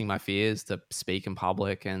facing my fears to speak in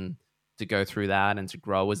public and to go through that and to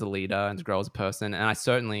grow as a leader and to grow as a person. And I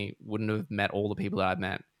certainly wouldn't have met all the people that I've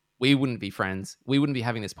met. We wouldn't be friends. We wouldn't be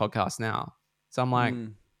having this podcast now. So I'm like,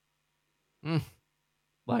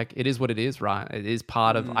 like, it is what it is, right? It is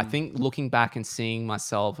part of, I think, looking back and seeing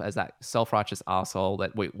myself as that self-righteous arsehole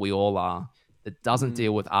that we all are, that doesn't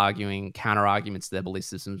deal with arguing counter arguments to their belief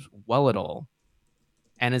systems well at all.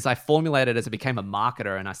 And as I formulated, as I became a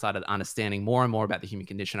marketer and I started understanding more and more about the human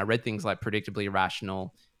condition, I read things like Predictably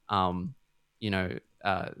Irrational,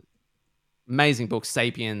 amazing books,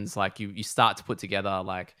 Sapiens. Like, you start to put together,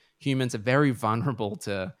 like, humans are very vulnerable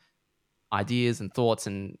to ideas and thoughts,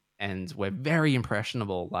 and we're very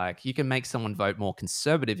impressionable. Like, you can make someone vote more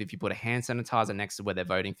conservative if you put a hand sanitizer next to where their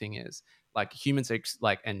voting thing is. Like, humans are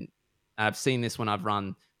and I've seen this when I've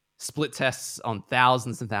run split tests on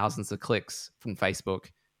thousands and thousands of clicks from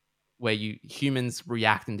Facebook, where humans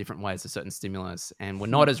react in different ways to certain stimulus, and we're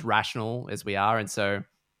not as rational as we are. And so,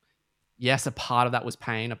 yes, a part of that was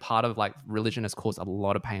pain. A part of, like, religion has caused a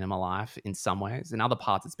lot of pain in my life in some ways. In other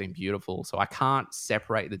parts, it's been beautiful. So I can't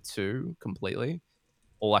separate the two completely.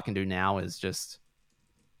 All I can do now is just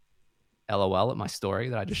LOL at my story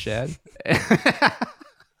that I just shared.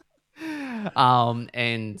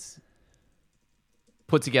 And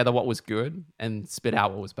put together what was good and spit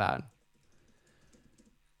out what was bad.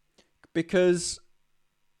 Because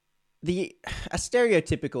a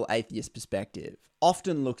stereotypical atheist perspective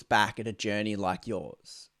often looks back at a journey like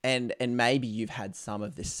yours, and maybe you've had some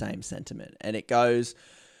of this same sentiment, and it goes,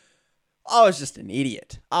 I was just an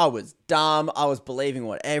idiot. I was dumb. I was believing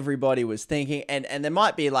what everybody was thinking. And there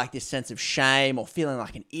might be like this sense of shame or feeling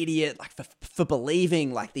like an idiot, like for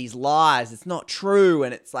believing like these lies. It's not true.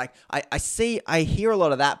 And it's like, I hear a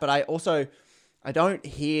lot of that, but I don't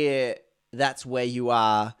hear that's where you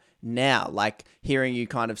are now. Like, hearing you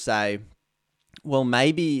kind of say, well,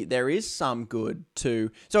 maybe there is some good to.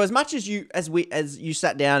 So as much as you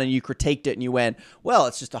sat down and you critiqued it and you went, well,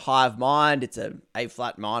 it's just a hive mind, it's A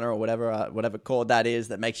flat minor or whatever chord that is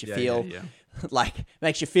that makes you feel like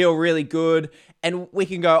makes you feel really good, and we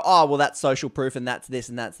can go, oh, well, that's social proof and that's this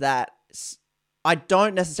and that's that. I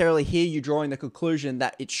don't necessarily hear you drawing the conclusion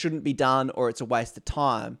that it shouldn't be done or it's a waste of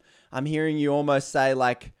time. I'm hearing you almost say,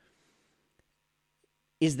 like,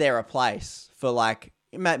 is there a place for, like,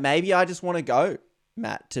 maybe I just want to go,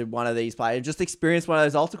 Matt, to one of these places, just experience one of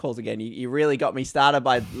those altar calls again. You really got me started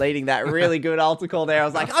by leading that really good altar call there. I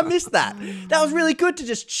was like, I missed that. That was really good to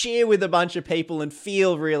just cheer with a bunch of people and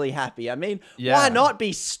feel really happy. I mean, why not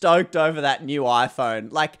be stoked over that new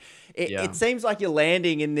iPhone? Like, it seems like you're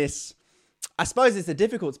landing in this, I suppose it's a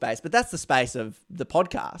difficult space, but that's the space of the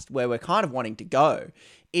podcast where we're kind of wanting to go,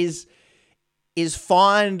 is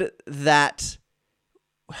find that,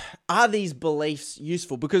 are these beliefs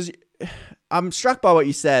useful? Because I'm struck by what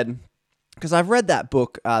you said, because I've read that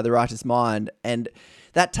book, The Righteous Mind, and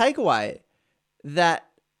that takeaway that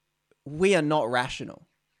we are not rational.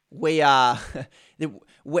 We are,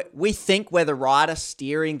 we think we're the rider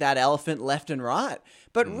steering that elephant left and right,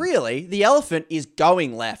 but really the elephant is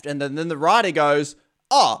going left, and then the rider goes,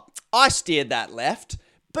 oh, I steered that left,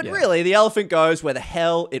 but really the elephant goes where the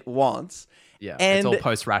hell it wants. Yeah, and it's all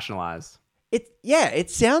post-rationalized. It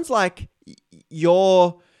sounds like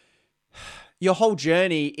your whole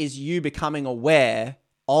journey is you becoming aware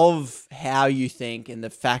of how you think and the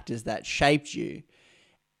factors that shaped you,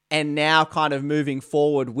 and now kind of moving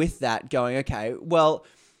forward with that, going, okay, well,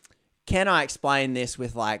 can I explain this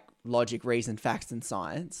with like logic, reason, facts, and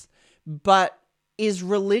science? But is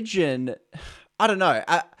religion, I don't know,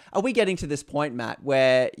 are we getting to this point, Matt,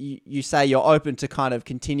 where you say you're open to kind of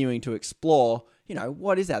continuing to explore, you know,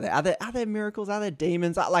 what is out there? Are there miracles? Are there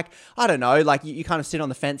demons? Like, I don't know, like you kind of sit on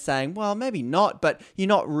the fence saying, well, maybe not, but you're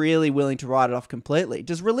not really willing to write it off completely.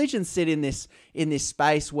 Does religion sit in this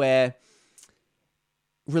space where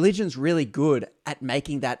religion's really good at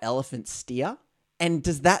making that elephant steer? And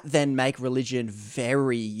does that then make religion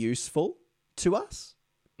very useful to us?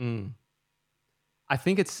 I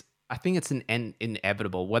think it's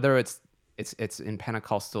inevitable, whether it's in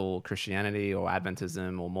Pentecostal Christianity or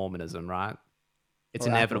Adventism or Mormonism, right? It's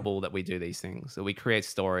inevitable that we do these things. So we create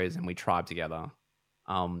stories and we tribe together.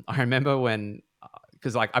 I remember when,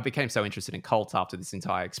 because like I became so interested in cults after this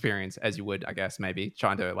entire experience, as you would, I guess, maybe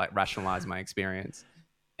trying to like rationalize my experience.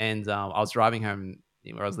 And I was driving home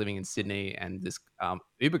where I was living in Sydney, and this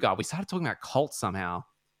Uber guy, we started talking about cults somehow.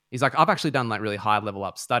 He's like, I've actually done like really high level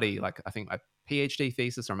up study, like I think my PhD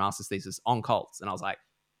thesis or master's thesis on cults. And I was like,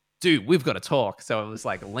 dude, we've got to talk. So I was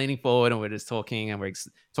like leaning forward and we're just talking, and we're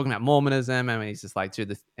talking about Mormonism. And he's just like,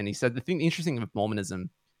 dude, and he said, the thing interesting with Mormonism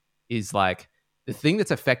is like the thing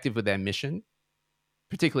that's effective with their mission,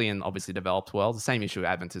 particularly in obviously developed world, the same issue with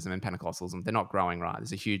Adventism and Pentecostalism, they're not growing, right?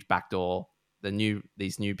 There's a huge backdoor.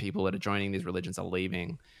 These new people that are joining these religions are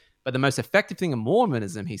leaving. But the most effective thing in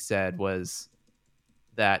Mormonism, he said, was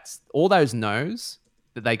that all those no's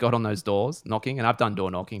that they got on those doors knocking, and I've done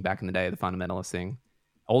door knocking back in the day, the fundamentalist thing,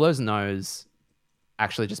 all those no's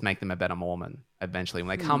actually just make them a better Mormon eventually.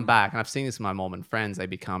 When they come back, and I've seen this with my Mormon friends, they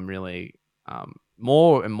become really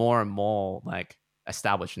more and more like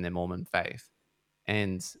established in their Mormon faith.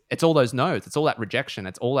 And it's all those no's, it's all that rejection,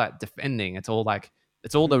 it's all that defending, it's all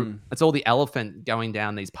the elephant going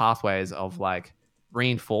down these pathways of like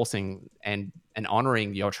reinforcing and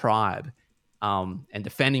honoring your tribe, and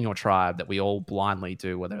defending your tribe that we all blindly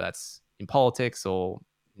do, whether that's in politics or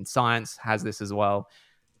in science has this as well.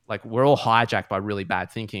 Like we're all hijacked by really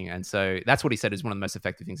bad thinking. And so that's what he said is one of the most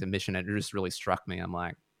effective things in mission. And it just really struck me. I'm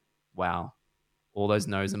like, wow, all those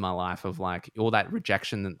no's in my life of like all that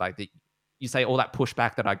rejection, and like you say all that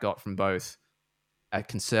pushback that I got from both a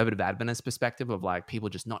conservative Adventist perspective of like people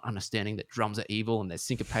just not understanding that drums are evil and they're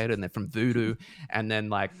syncopated and they're from voodoo. And then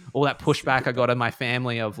like all that pushback I got in my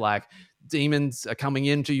family of like demons are coming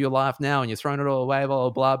into your life now and you're throwing it all away, blah, blah,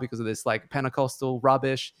 blah, because of this like Pentecostal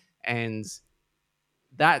rubbish. And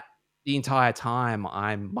that the entire time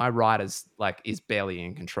my right is barely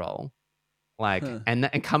in control. Like,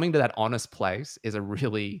 and coming to that honest place is a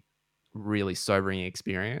really, really sobering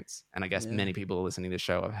experience. And I guess many people listening to the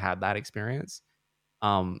show have had that experience.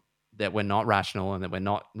 That we're not rational and that we're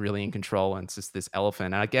not really in control, and it's just this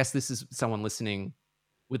elephant. And I guess this is someone listening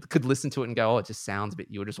could listen to it and go, oh, it just sounds a bit,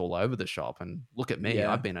 you're just all over the shop, and look at me,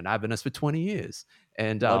 I've been an Adventist for 20 years.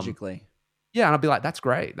 And logically. And I'd be like, that's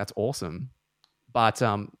great, that's awesome. But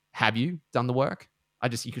have you done the work?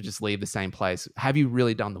 You could just leave the same place. Have you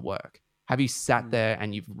really done the work? Have you sat there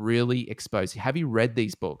and you've really exposed? Have you read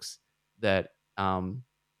these books that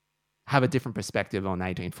have a different perspective on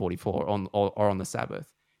 1844 or on the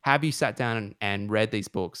Sabbath? Have you sat down and read these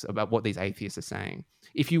books about what these atheists are saying?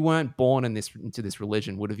 If you weren't born into this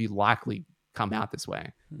religion, would have you likely come out this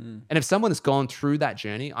way? And if someone has gone through that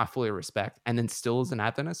journey, I fully respect, and then still is an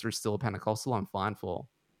Adventist or still a Pentecostal, I'm fine for.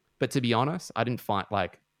 But to be honest, I didn't find,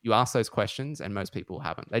 like, you ask those questions and most people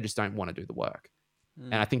haven't. They just don't want to do the work.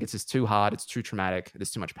 And I think it's just too hard. It's too traumatic. There's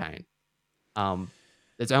too much pain.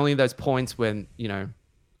 There's only those points when, you know,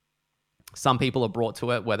 some people are brought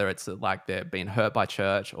to it, whether it's like they're being hurt by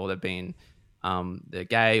church or they're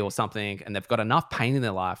gay or something, and they've got enough pain in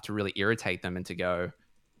their life to really irritate them and to go,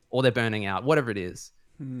 or they're burning out, whatever it is,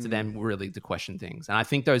 to them really to question things. And I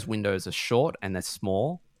think those windows are short and they're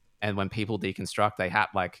small. And when people deconstruct,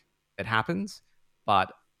 it happens.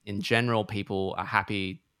 But in general, people are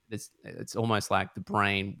happy. It's almost like the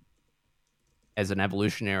brain, as an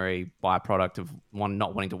evolutionary byproduct of one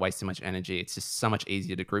not wanting to waste too much energy, it's just so much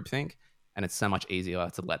easier to groupthink. And it's so much easier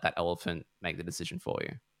to let that elephant make the decision for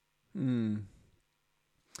you.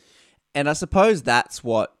 And I suppose that's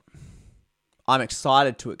what I'm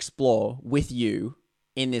excited to explore with you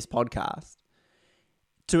in this podcast.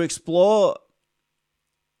 To explore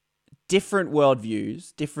different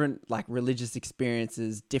worldviews, different like religious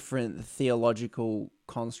experiences, different theological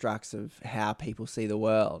constructs of how people see the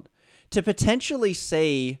world. To potentially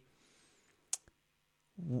see,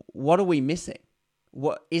 what are we missing?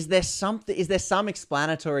 What is there some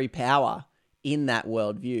explanatory power in that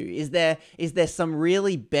worldview? Is there some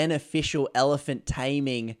really beneficial elephant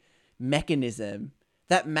taming mechanism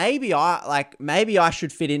that maybe I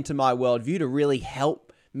should fit into my worldview to really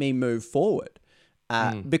help me move forward?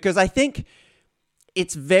 Because I think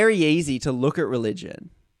it's very easy to look at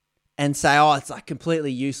religion and say, oh, it's like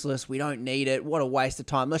completely useless. We don't need it. What a waste of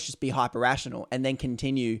time. Let's just be hyper rational, and then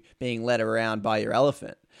continue being led around by your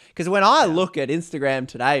elephant. Because when I look at Instagram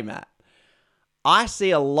today, Matt, I see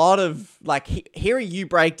a lot of, like, hearing you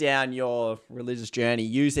break down your religious journey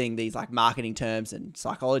using these like marketing terms and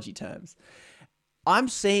psychology terms. I'm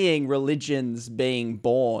seeing religions being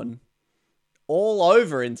born all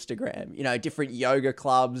over Instagram, you know, different yoga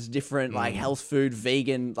clubs, different like health food,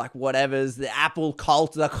 vegan, like whatever's, the Apple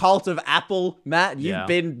cult, the cult of Apple. Matt, you've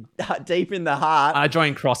been deep in the heart. I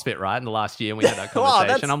joined CrossFit, right, in the last year, and we had that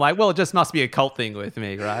conversation. I'm like, well, it just must be a cult thing with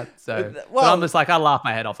me, right? So but I'm just like, I laugh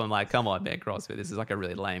my head off. I'm like, come on, man, CrossFit. This is like a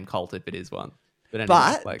really lame cult if it is one. But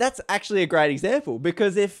anyway, that's actually a great example,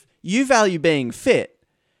 because if you value being fit,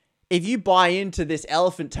 if you buy into this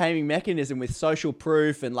elephant taming mechanism with social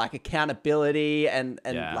proof and like accountability and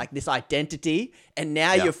like this identity, and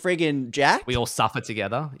now you're friggin' jacked. We all suffer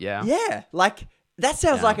together. Yeah. Yeah. Like that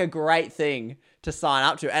sounds like a great thing to sign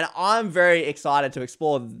up to. And I'm very excited to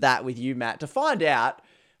explore that with you, Matt, to find out,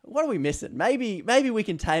 what are we missing? Maybe we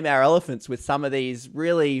can tame our elephants with some of these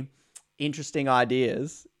really interesting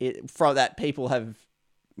ideas that people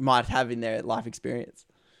might have in their life experience.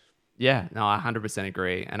 Yeah, no, I 100%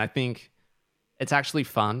 agree. And I think it's actually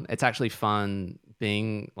fun. It's actually fun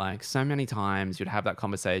being like, so many times you'd have that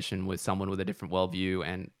conversation with someone with a different worldview.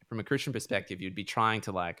 And from a Christian perspective, you'd be trying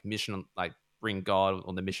to bring God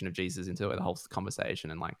or the mission of Jesus into the whole conversation.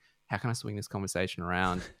 And like, how can I swing this conversation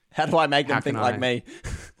around? How do I make them think like me?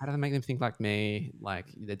 How do I make them think like me? Like,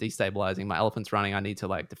 they're destabilizing. My elephant's running. I need to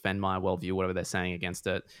like defend my worldview, whatever they're saying against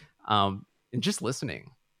it. And just listening.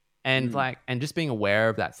 And and just being aware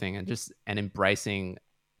of that thing, and embracing,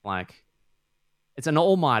 like, it's an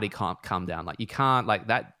almighty calm down. Like, you can't like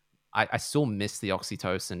that. I still miss the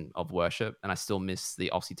oxytocin of worship, and I still miss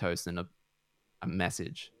the oxytocin of a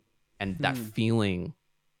message, and that feeling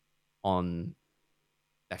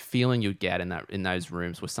you get in those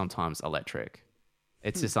rooms was sometimes electric.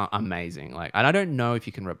 It's just amazing. Like, and I don't know if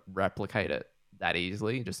you can replicate it that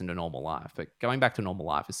easily just into normal life, but going back to normal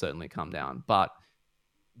life has certainly come down. But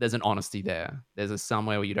there's an honesty there. There's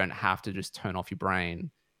somewhere where you don't have to just turn off your brain,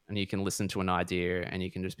 and you can listen to an idea, and you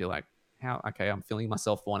can just be like, I'm feeling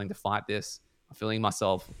myself wanting to fight this. I'm feeling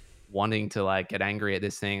myself wanting to like get angry at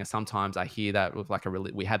this thing. And sometimes I hear that with like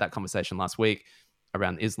we had that conversation last week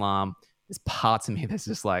around Islam. There's parts of me that's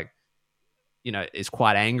just like, you know, is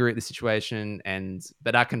quite angry at the situation.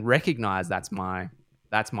 But I can recognize that's my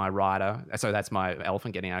rider. So that's my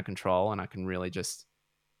elephant getting out of control. And I can really just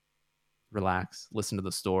relax, listen to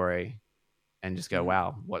the story, and just go,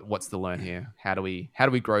 wow, what's the learn here? How do we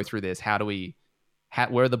grow through this?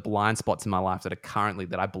 Where are the blind spots in my life that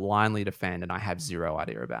I blindly defend and I have zero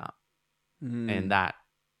idea about? And that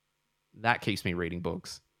keeps me reading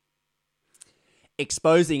books.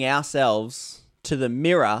 Exposing ourselves to the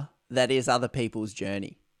mirror that is other people's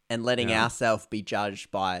journey, and letting ourselves be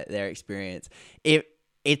judged by their experience. If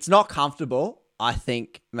it's not comfortable, I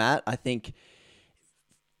think, Matt. I think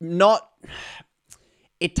not.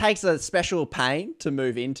 It takes a special pain to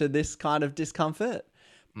move into this kind of discomfort.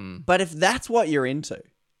 But if that's what you're into,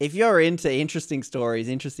 if you're into interesting stories,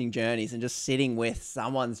 interesting journeys, and just sitting with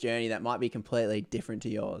someone's journey that might be completely different to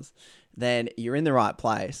yours, then you're in the right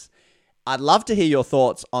place. I'd love to hear your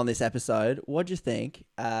thoughts on this episode. What do you think?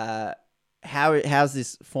 How's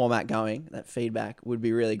this format going? That feedback would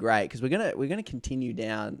be really great, because we're gonna continue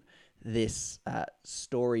down this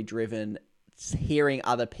story-driven, hearing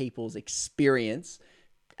other people's experience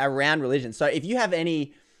around religion. So if you have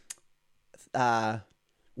any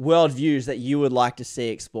worldviews that you would like to see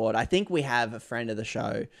explored, I think we have a friend of the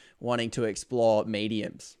show wanting to explore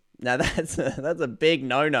mediums. Now that's a big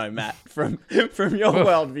no-no, Matt, from your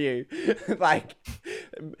worldview. Like,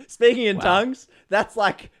 speaking in tongues, that's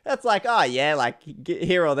like oh yeah, like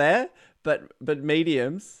here or there. But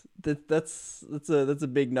mediums, that's a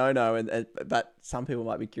big no-no. And but some people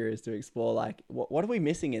might be curious to explore, like, what are we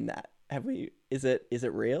missing in that? Is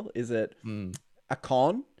it real? Is it a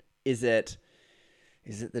con? Is it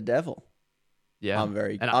the devil? Yeah, I'm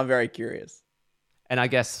very curious. And I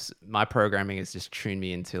guess my programming has just tuned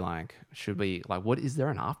me into, like, should we, like, what is there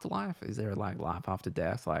an afterlife? Is there like life after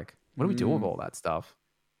death? Like, what do we do with all that stuff?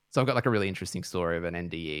 So I've got like a really interesting story of an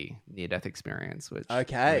NDE, near-death experience, which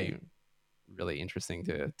okay, really interesting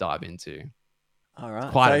to dive into. All right,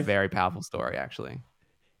 Quite a very powerful story, actually.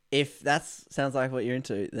 If that sounds like what you're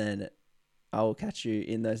into, then I will catch you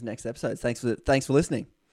in those next episodes. Thanks for listening.